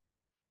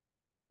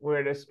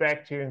with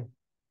respect to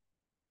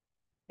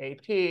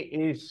AT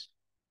is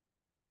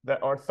the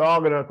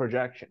orthogonal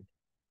projection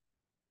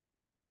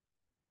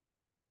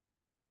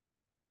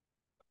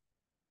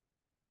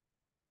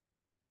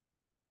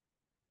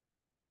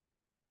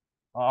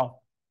of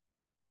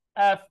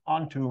f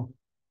onto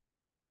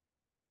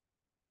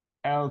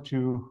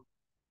L2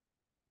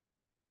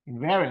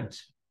 invariant.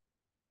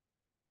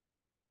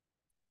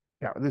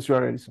 Yeah, this is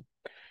already.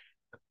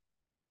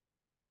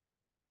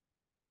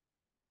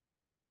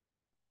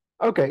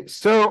 Okay,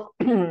 so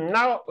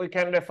now we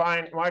can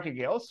define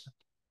martingales.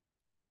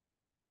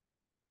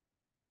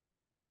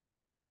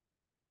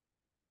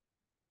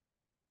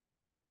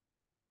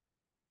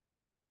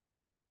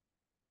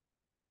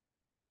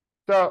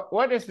 So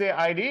what is the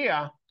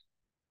idea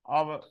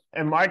of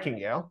a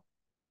martingale?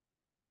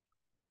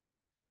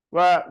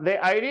 Well,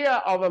 the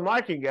idea of a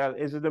martingale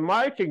is that the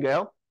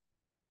martingale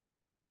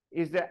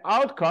is the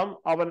outcome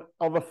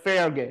of a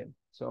fair game.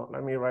 So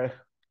let me write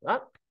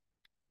that.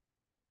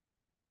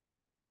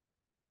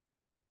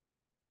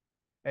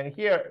 And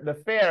here, the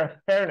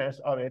fairness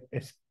of it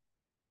is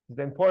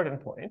the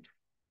important point.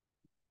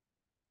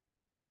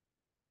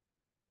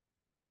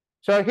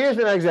 So here's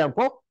an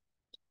example.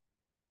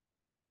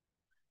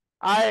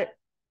 I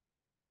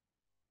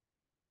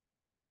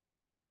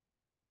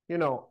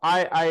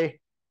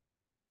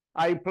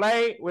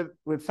play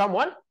with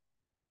someone,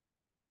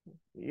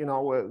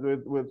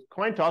 with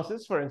coin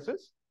tosses, for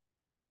instance.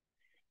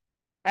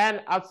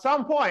 And at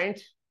some point,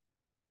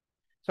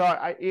 so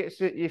if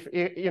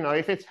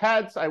it's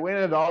heads, I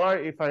win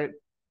 $1. If I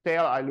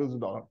tail, I lose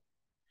 $1.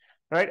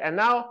 Right? And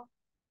now,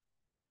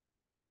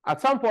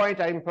 at some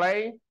point, I'm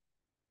playing,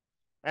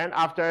 and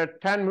after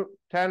 10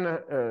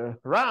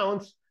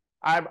 rounds,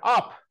 I'm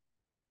up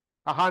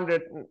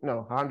 100.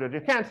 No, 100.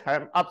 You can't.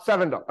 I'm up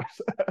 $7.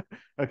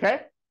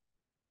 Okay.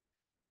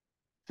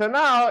 So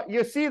now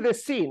you see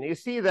this scene. You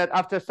see that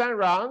after 10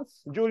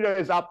 rounds, Giulio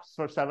is up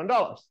for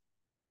 $7.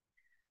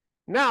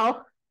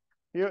 Now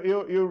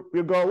you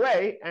go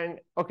away, and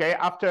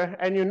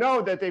and you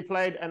know that they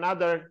played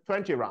another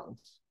 20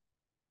 rounds.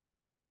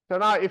 So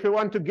now if you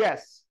want to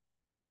guess,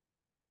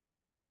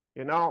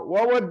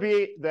 what would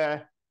be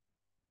the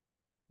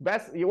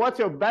best, what's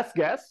your best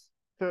guess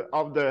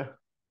of the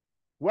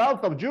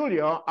wealth of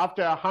Giulio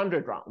after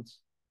 100 rounds?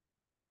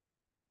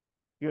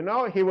 He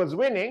was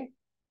winning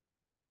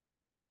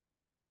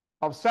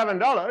of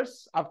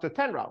 $7 after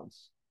 10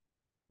 rounds.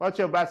 What's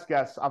your best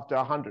guess after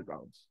 100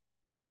 rounds?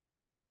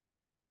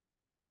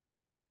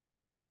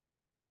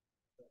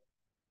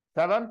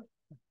 7?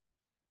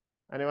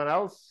 Anyone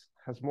else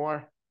has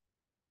more?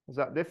 Is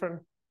that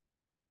different?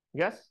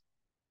 Yes?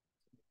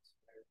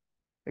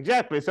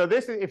 Exactly. So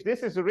this is, if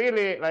this is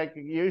really like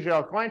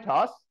usual coin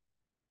toss,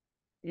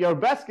 your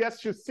best guess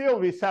should still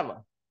be 7.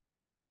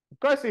 Of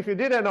course, if you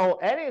didn't know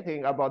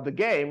anything about the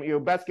game, your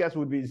best guess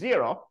would be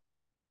 0.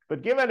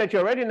 But given that you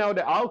already know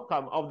the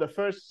outcome of the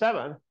first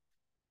 7,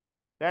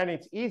 then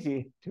it's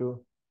easy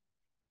to,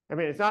 I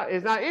mean, it's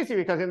not easy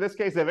because in this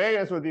case, the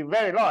variance would be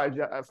very large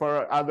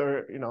for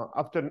other,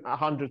 up to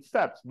 100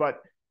 steps.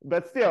 But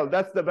still,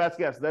 that's the best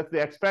guess. That's the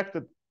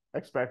expected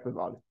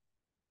value,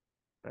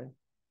 right?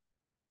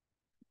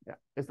 Yeah,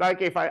 it's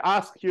like if I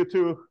ask you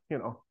to,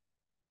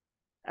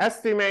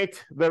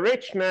 estimate the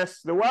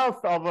richness, the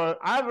wealth of an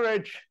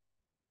average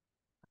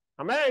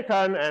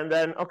American, and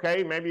then,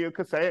 okay, maybe you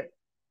could say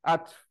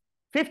at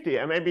 50,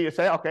 and maybe you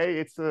say, okay,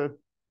 it's, I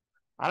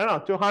don't know,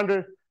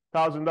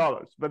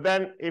 $200,000. But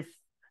then if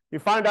you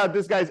find out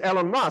this guy's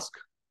Elon Musk,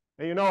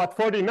 and at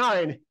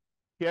 49,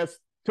 he has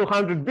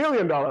 $200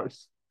 billion.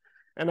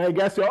 And I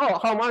guess,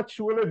 how much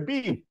will it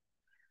be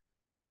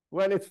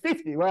when it's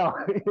 50? Well,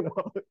 it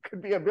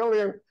could be a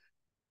billion,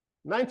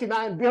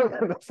 99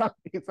 billion or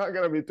something. It's not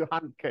going to be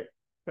 200K.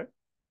 Okay?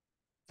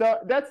 So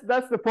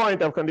that's the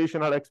point of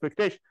conditional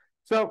expectation.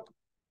 So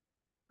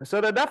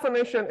the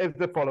definition is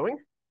the following.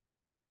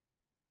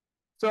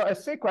 So a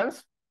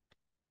sequence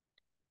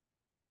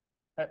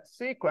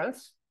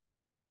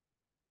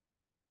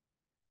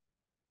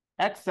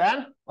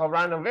xn of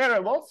random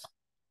variables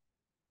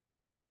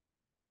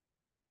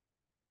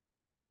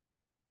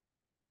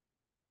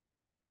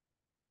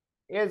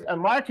is a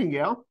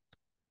martingale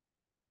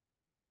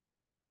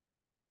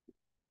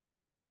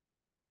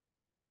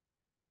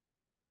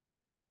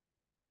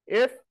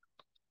if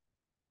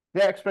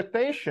the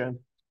expectation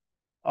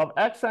of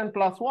xn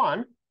plus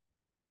 1,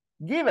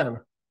 given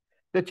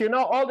that you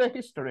know all the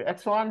history,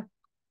 x1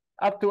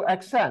 up to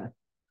xn.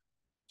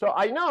 So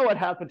I know what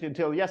happened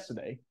until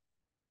yesterday.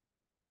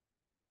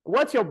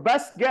 What's your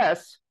best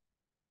guess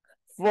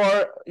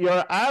for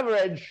your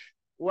average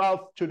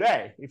wealth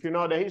today? If you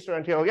know the history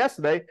until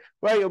yesterday,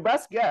 well, your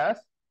best guess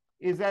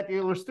is that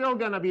you were still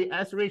going to be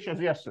as rich as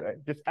yesterday,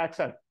 just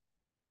xn.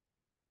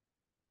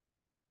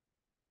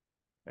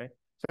 Okay?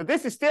 So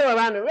this is still a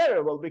random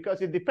variable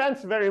because it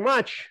depends very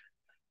much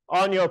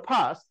on your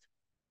past.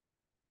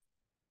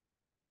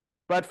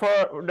 But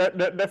for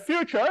the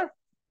future,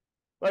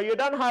 well, you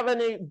don't have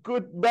any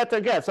better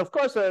guess. Of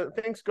course,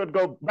 things could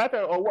go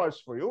better or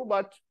worse for you,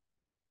 but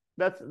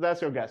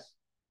that's your guess.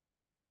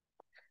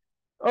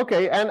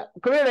 Okay, and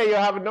clearly you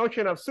have a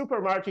notion of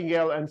super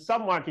martingale and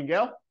sub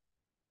martingale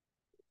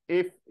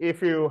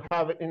if you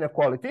have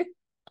inequality.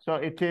 So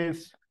it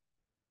is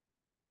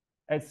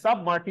a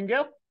sub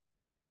martingale.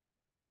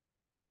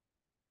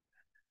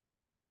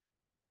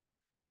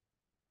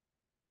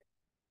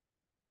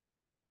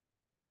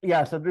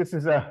 Yeah, so this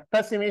is a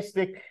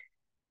pessimistic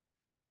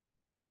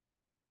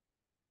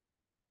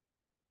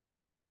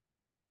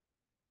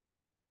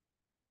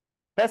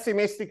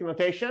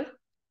notation.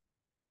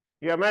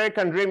 Your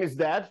American dream is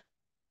dead.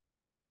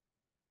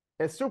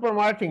 A super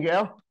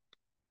martingale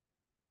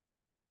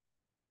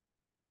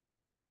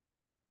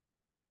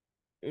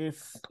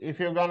is if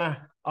you're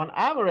gonna, on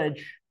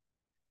average,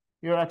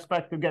 you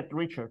expect to get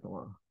richer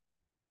tomorrow.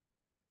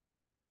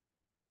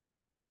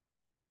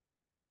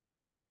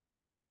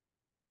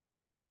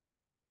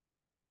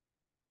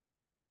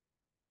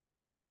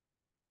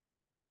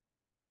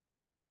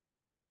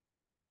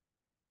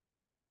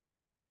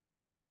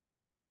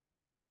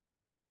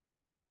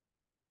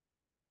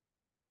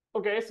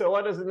 Okay, so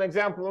what is an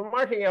example of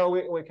martingale?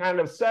 We kind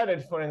of said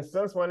it, for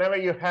instance, whenever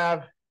you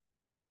have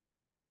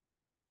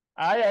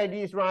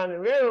IIDs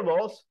random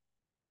variables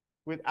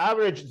with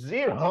average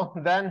 0,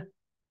 then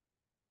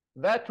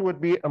that would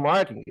be a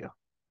martingale.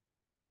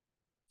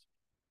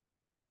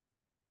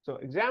 So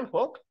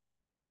example,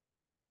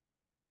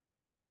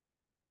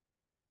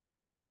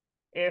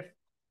 if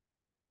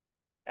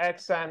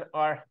xn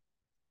are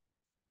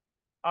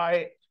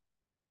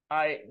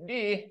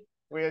IID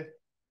with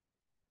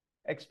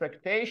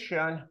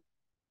expectation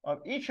of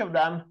each of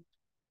them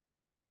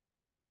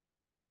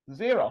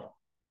 0,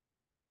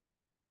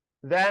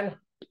 then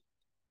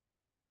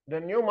the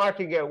new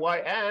martingale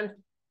yn,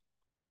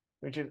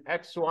 which is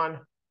x1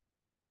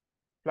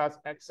 plus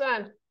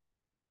xn,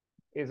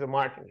 is a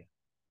martingale.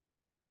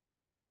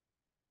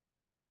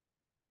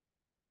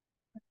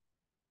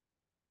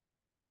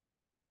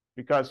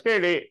 Because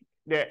clearly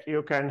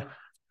you can,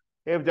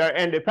 if they're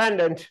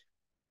independent,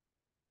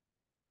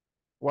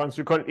 once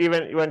you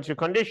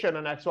condition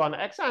on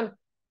x1 xn,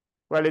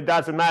 well, it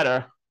doesn't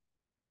matter.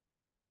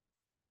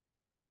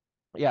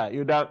 Yeah,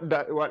 you don't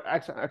what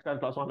xn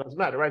plus 1 doesn't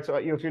matter, right? So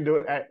you can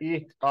do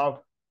e of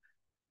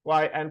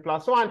yn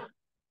plus 1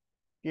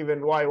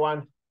 given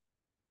y1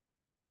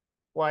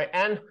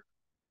 yn,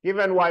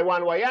 given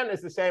y1 yn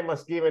is the same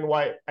as given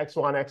x1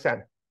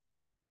 xn.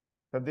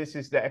 So this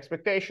is the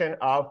expectation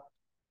of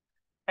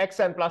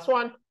xn plus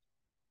 1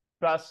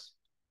 plus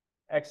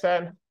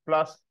xn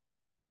plus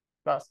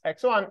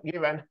x1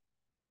 given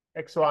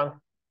x1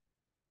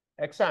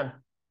 xn.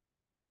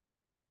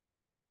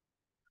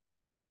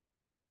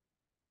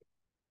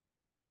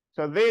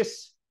 So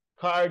these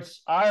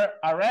cards are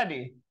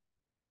already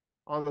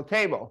on the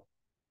table.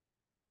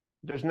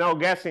 There's no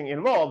guessing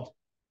involved.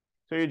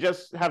 So you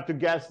just have to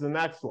guess the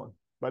next one.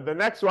 But the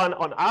next one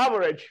on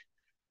average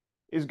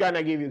is going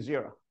to give you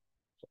 0.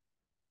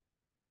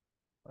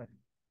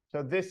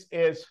 So this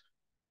is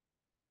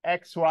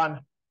x1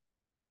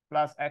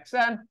 plus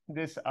xn.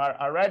 These are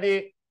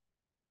already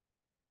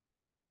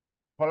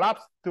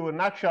collapsed to a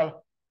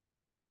natural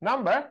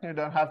number. You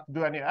don't have to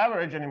do any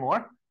average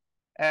anymore.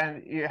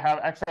 And you have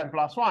xn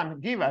plus 1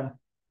 given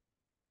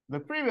the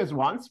previous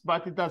ones,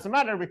 but it doesn't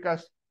matter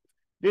because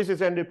this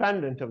is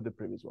independent of the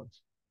previous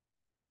ones.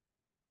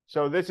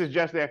 So this is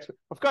just the,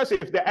 of course,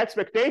 if the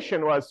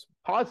expectation was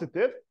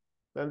positive,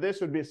 then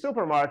this would be a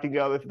super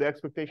martingale. If the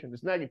expectation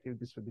is negative,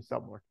 this would be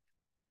submartingale.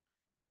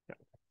 Yeah.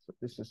 So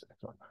this is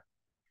x1.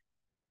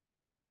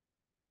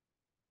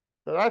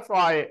 So that's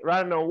why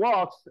random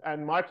walks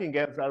and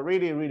martingales are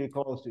really, really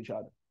close to each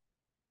other.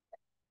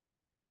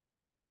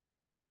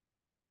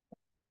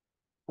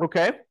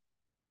 Okay.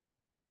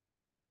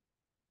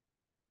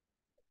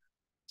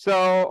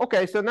 So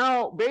okay, so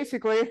now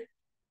basically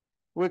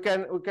we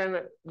can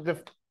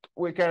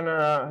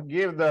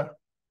give the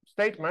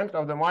statement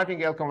of the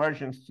martingale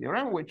convergence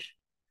theorem, which,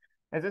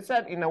 as I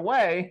said, in a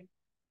way,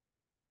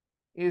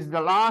 is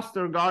the last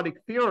ergodic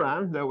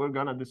theorem that we're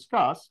going to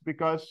discuss,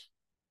 because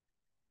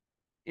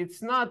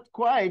it's not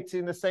quite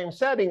in the same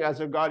setting as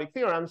ergodic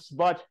theorems,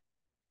 but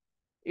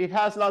it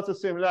has lots of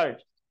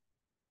similarities.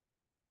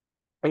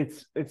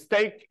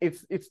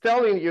 It's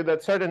telling you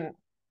that certain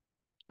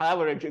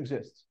average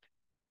exists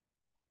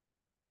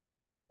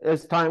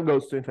as time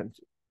goes to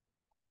infinity.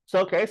 So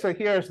okay, so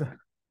here's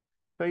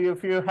so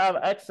if you have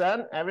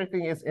xn,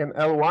 everything is in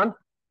L1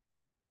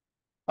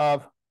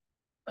 of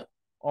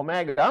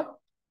omega,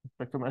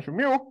 respect to measure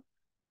mu,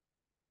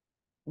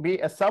 be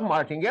a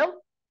submartingale.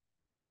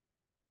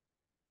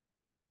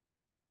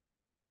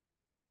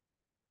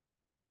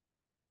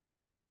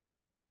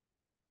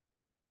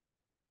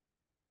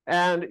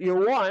 And you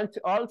want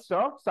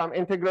also some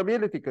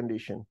integrability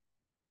condition.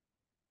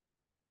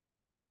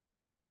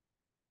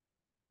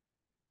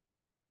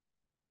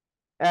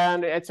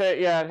 And it's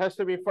it has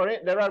to be for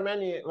it. There are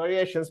many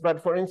variations,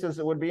 but for instance,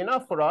 it would be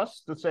enough for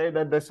us to say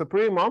that the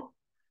supremum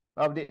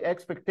of the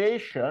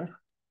expectation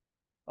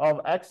of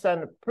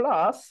xn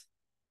plus,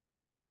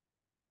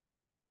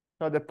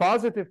 so the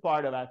positive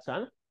part of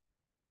xn,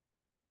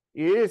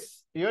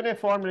 is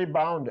uniformly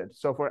bounded.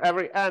 So for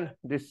every n,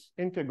 this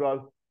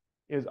integral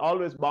is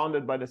always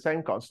bounded by the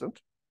same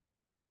constant.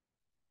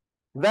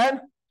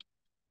 Then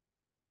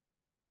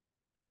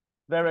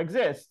there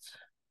exists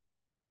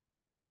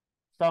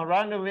some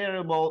random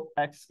variable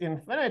x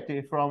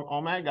infinity from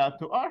omega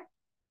to r,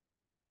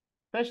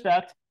 such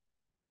that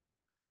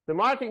the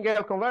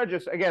martingale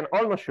converges, again,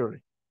 almost surely,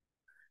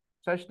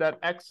 such that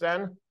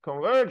xn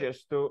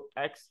converges to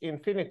x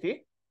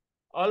infinity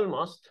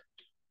almost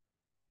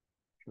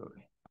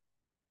surely.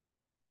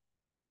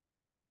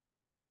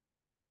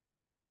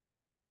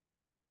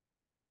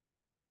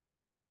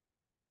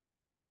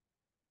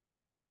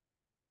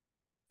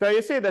 So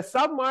you see the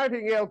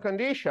submartingale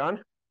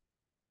condition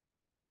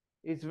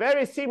is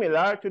very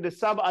similar to the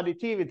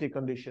subadditivity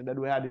condition that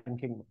we had in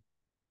Kingdom,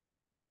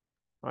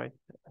 right?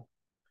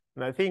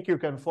 And I think you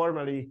can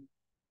formally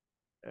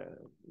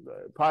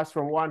pass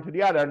from one to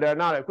the other. They're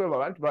not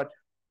equivalent, but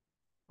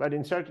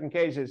in certain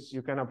cases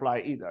you can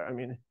apply either. I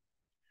mean,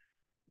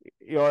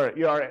 your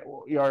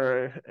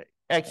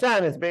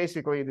xn is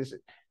basically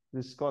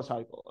this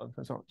co-cycle,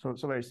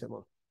 so very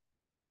similar.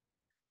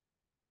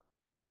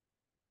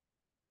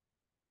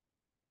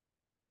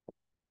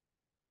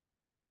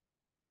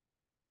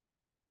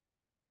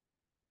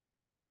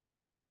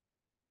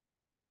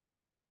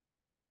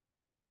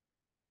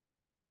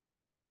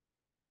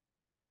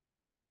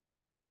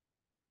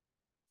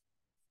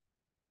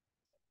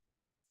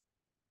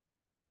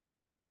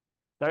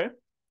 Sorry?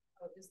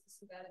 Oh, is the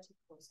subadditive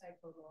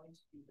co-cycle going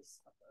to be the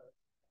sum of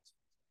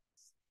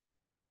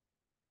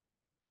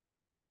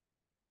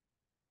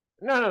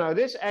No.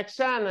 This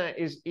xn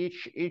is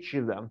each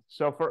of them.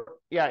 So for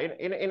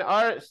in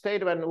our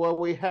statement, what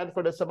we had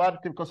for the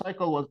subadditive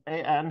cocycle was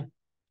an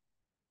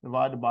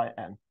divided by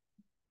n.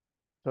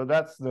 So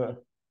that's the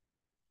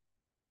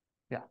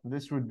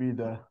this would be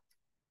the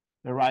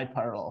right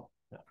parallel.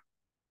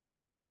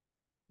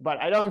 But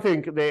I don't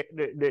think they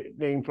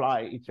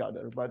imply each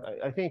other. But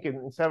I think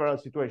in several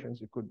situations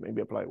you could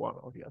maybe apply one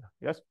or the other.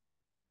 Yes.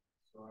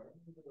 So I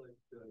remember like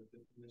the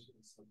definition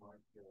of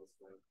submartingales,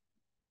 like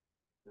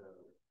the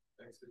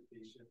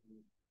expectation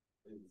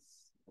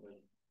is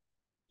like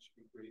should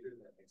be greater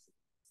than x,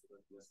 so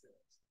like less than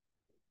x.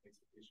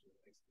 Expectation of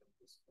x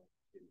plus 1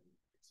 given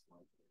x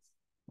martingales.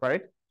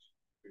 Right.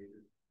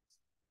 Greater.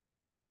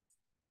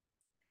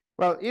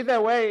 Well, either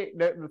way,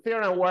 the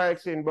theorem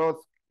works in both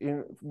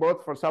in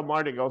both for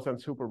submartingales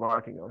and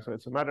supermartingales. So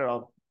it's a matter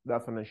of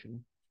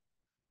definition.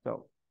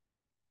 So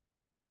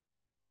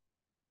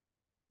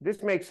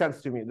this makes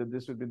sense to me that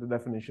this would be the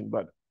definition,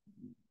 but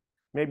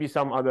maybe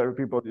some other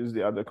people use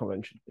the other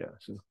convention. Yeah.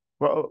 So,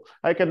 well,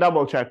 I can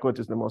double check what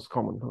is the most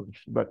common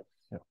convention, but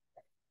yeah.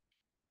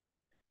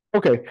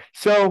 Okay.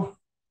 So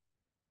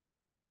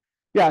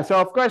yeah. So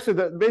of course,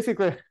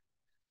 basically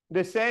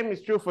the same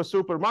is true for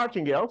super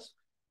martingales,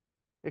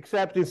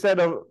 except instead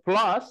of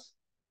plus,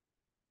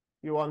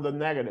 you want the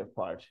negative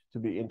part to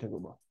be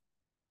integrable.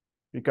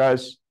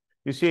 Because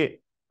you see,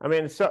 I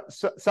mean,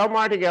 some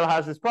martingale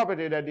has this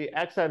property that the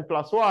xn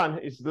plus 1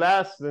 is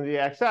less than the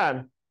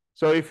xn.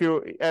 So if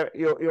you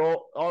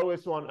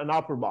always want an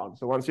upper bound.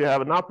 So once you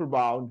have an upper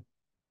bound,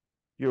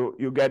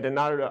 you get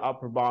another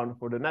upper bound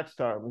for the next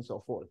term and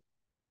so forth.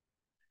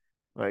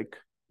 Like,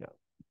 yeah.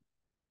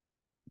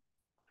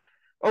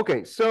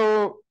 Okay,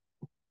 so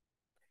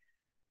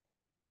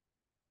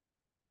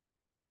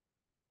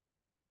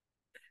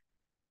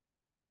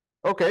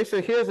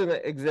here's an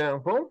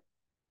example.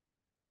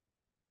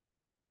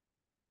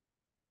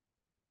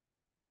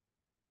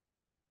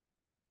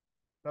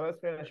 Now let's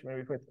finish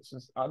maybe with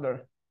this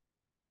other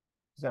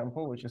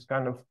example, which is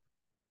kind of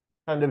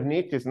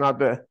neat. It's not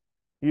the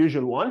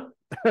usual one.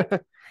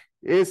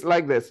 It's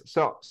like this.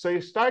 So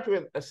you start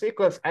with a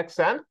sequence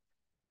xn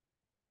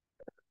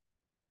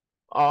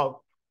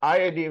of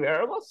IAD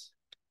variables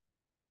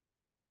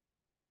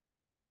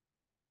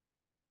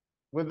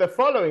with the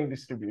following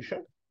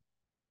distribution.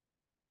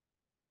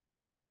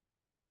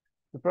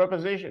 The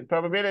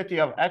probability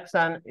of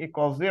xn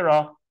equals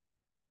 0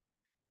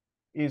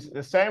 is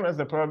the same as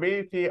the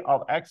probability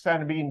of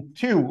xn being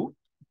 2,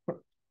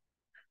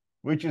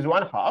 which is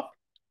 1/2.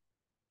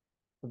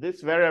 So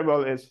this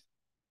variable is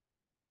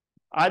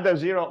either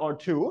 0 or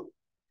 2.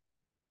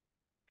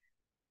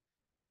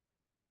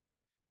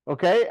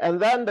 Okay, and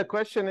then the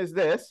question is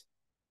this.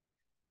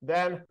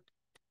 Then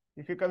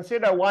if you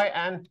consider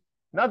yn,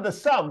 not the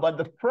sum, but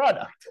the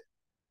product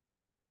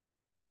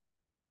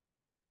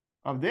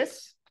of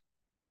this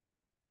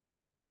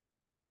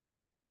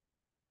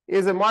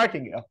is a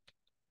martingale.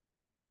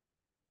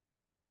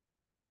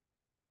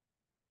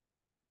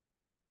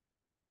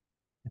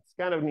 It's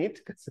kind of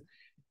neat because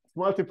it's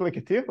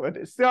multiplicative, but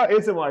it still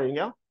is a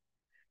martingale.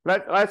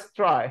 Let's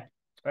try,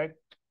 right?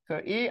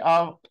 So E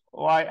of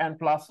yn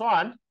plus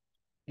 1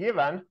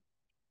 given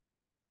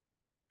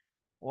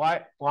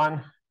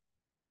y1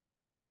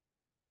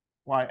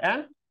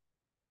 yn.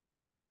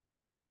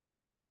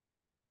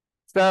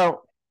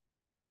 So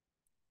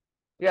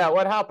yeah,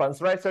 what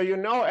happens, right? So you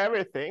know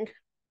everything,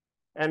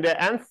 and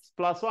the nth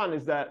plus 1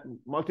 is the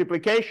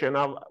multiplication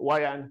of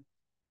yn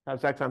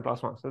times xn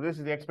plus 1. So this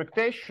is the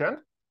expectation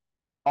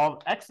of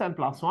xn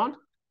plus 1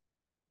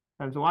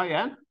 times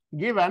yn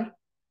given,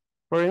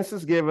 for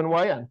instance, given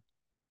yn.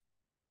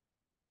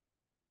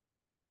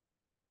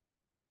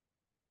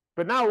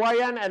 But now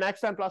yn and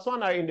xn plus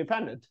 1 are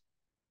independent.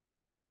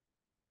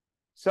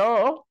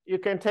 So you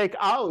can take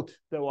out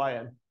the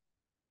yn.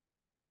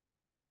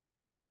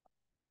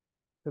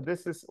 So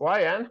this is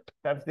yn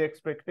times the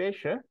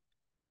expectation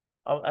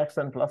of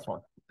xn plus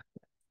 1.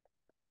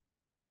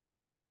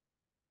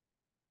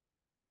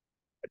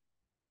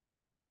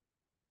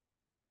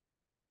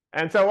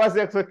 And so what's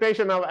the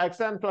expectation of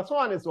xn plus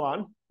 1 is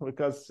 1,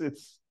 because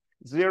it's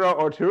 0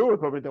 or 2 with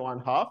probability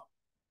 1/2.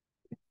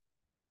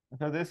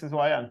 So this is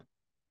yn.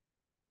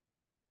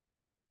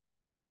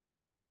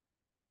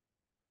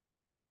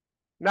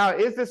 Now,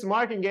 is this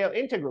martingale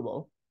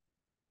integrable?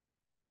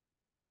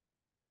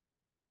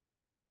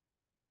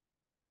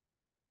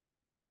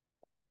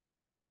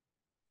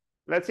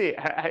 Let's see,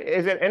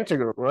 is it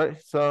integrable,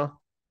 right? So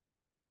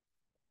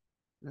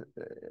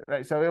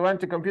we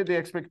want to compute the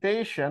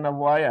expectation of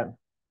yn.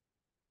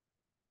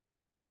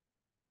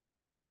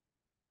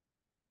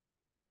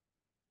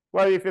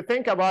 Well, if you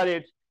think about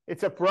it,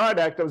 it's a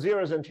product of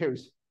zeros and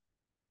twos.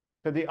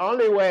 So the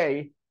only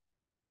way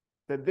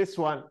that this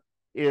one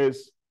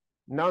is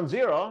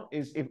non-zero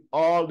is if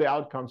all the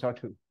outcomes are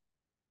 2.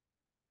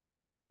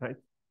 Right?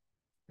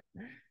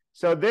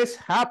 So this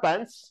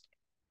happens.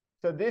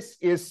 So this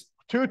is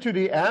 2 to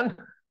the n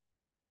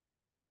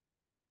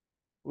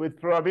with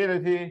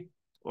probability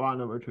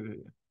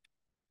 1/2.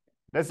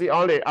 That's the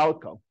only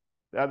outcome.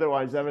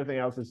 Otherwise, everything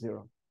else is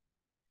 0.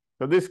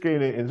 So this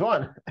clearly is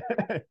 1.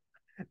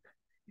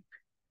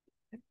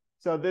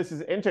 So this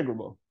is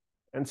integrable.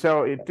 And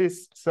so it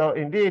is, so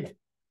indeed,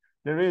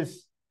 there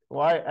is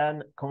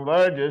yn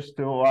converges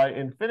to y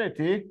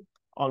infinity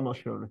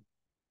almost surely.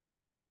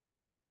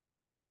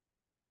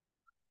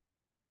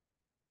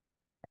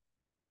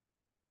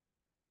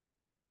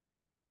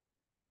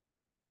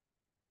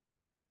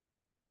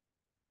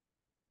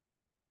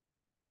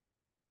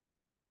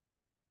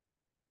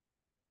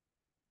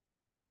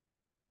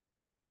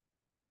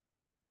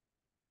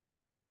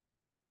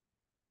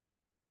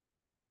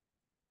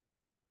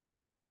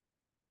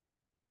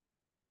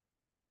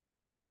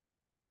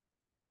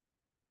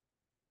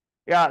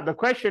 Yeah, the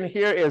question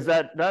here is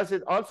that does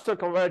it also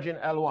converge in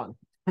L1?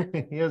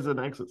 Here's the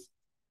nexus.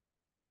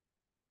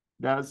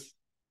 does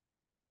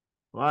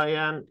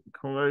yn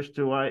converge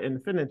to y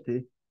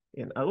infinity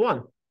in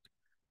L1?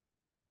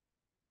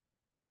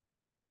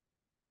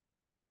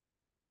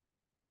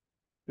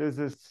 This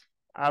is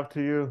up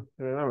to you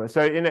to remember.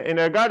 So in a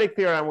ergodic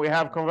theorem, we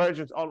have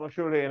convergence almost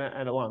surely in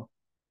L1.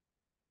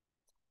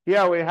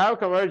 Here we have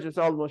convergence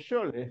almost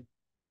surely.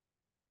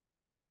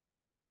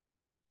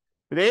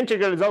 But the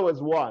integral is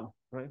always 1,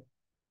 right?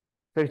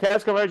 So if it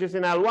has convergence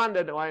in L1,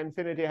 then y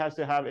infinity has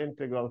to have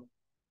integral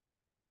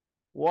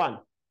 1.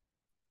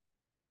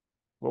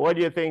 But what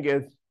do you think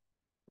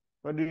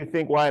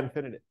y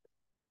infinity?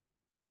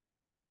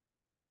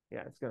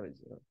 Yeah, it's gonna be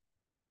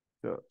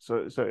 0.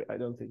 So I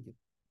don't think it.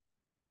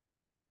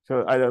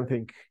 So I don't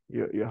think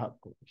you have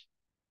convergence.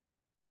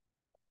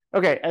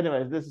 Okay,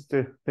 anyways, this is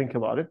to think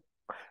about it.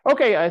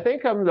 Okay, I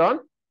think I'm done.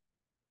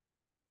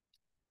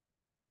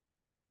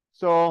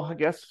 So I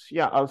guess,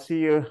 yeah, I'll see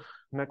you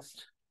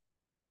next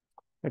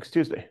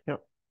Tuesday. Yeah.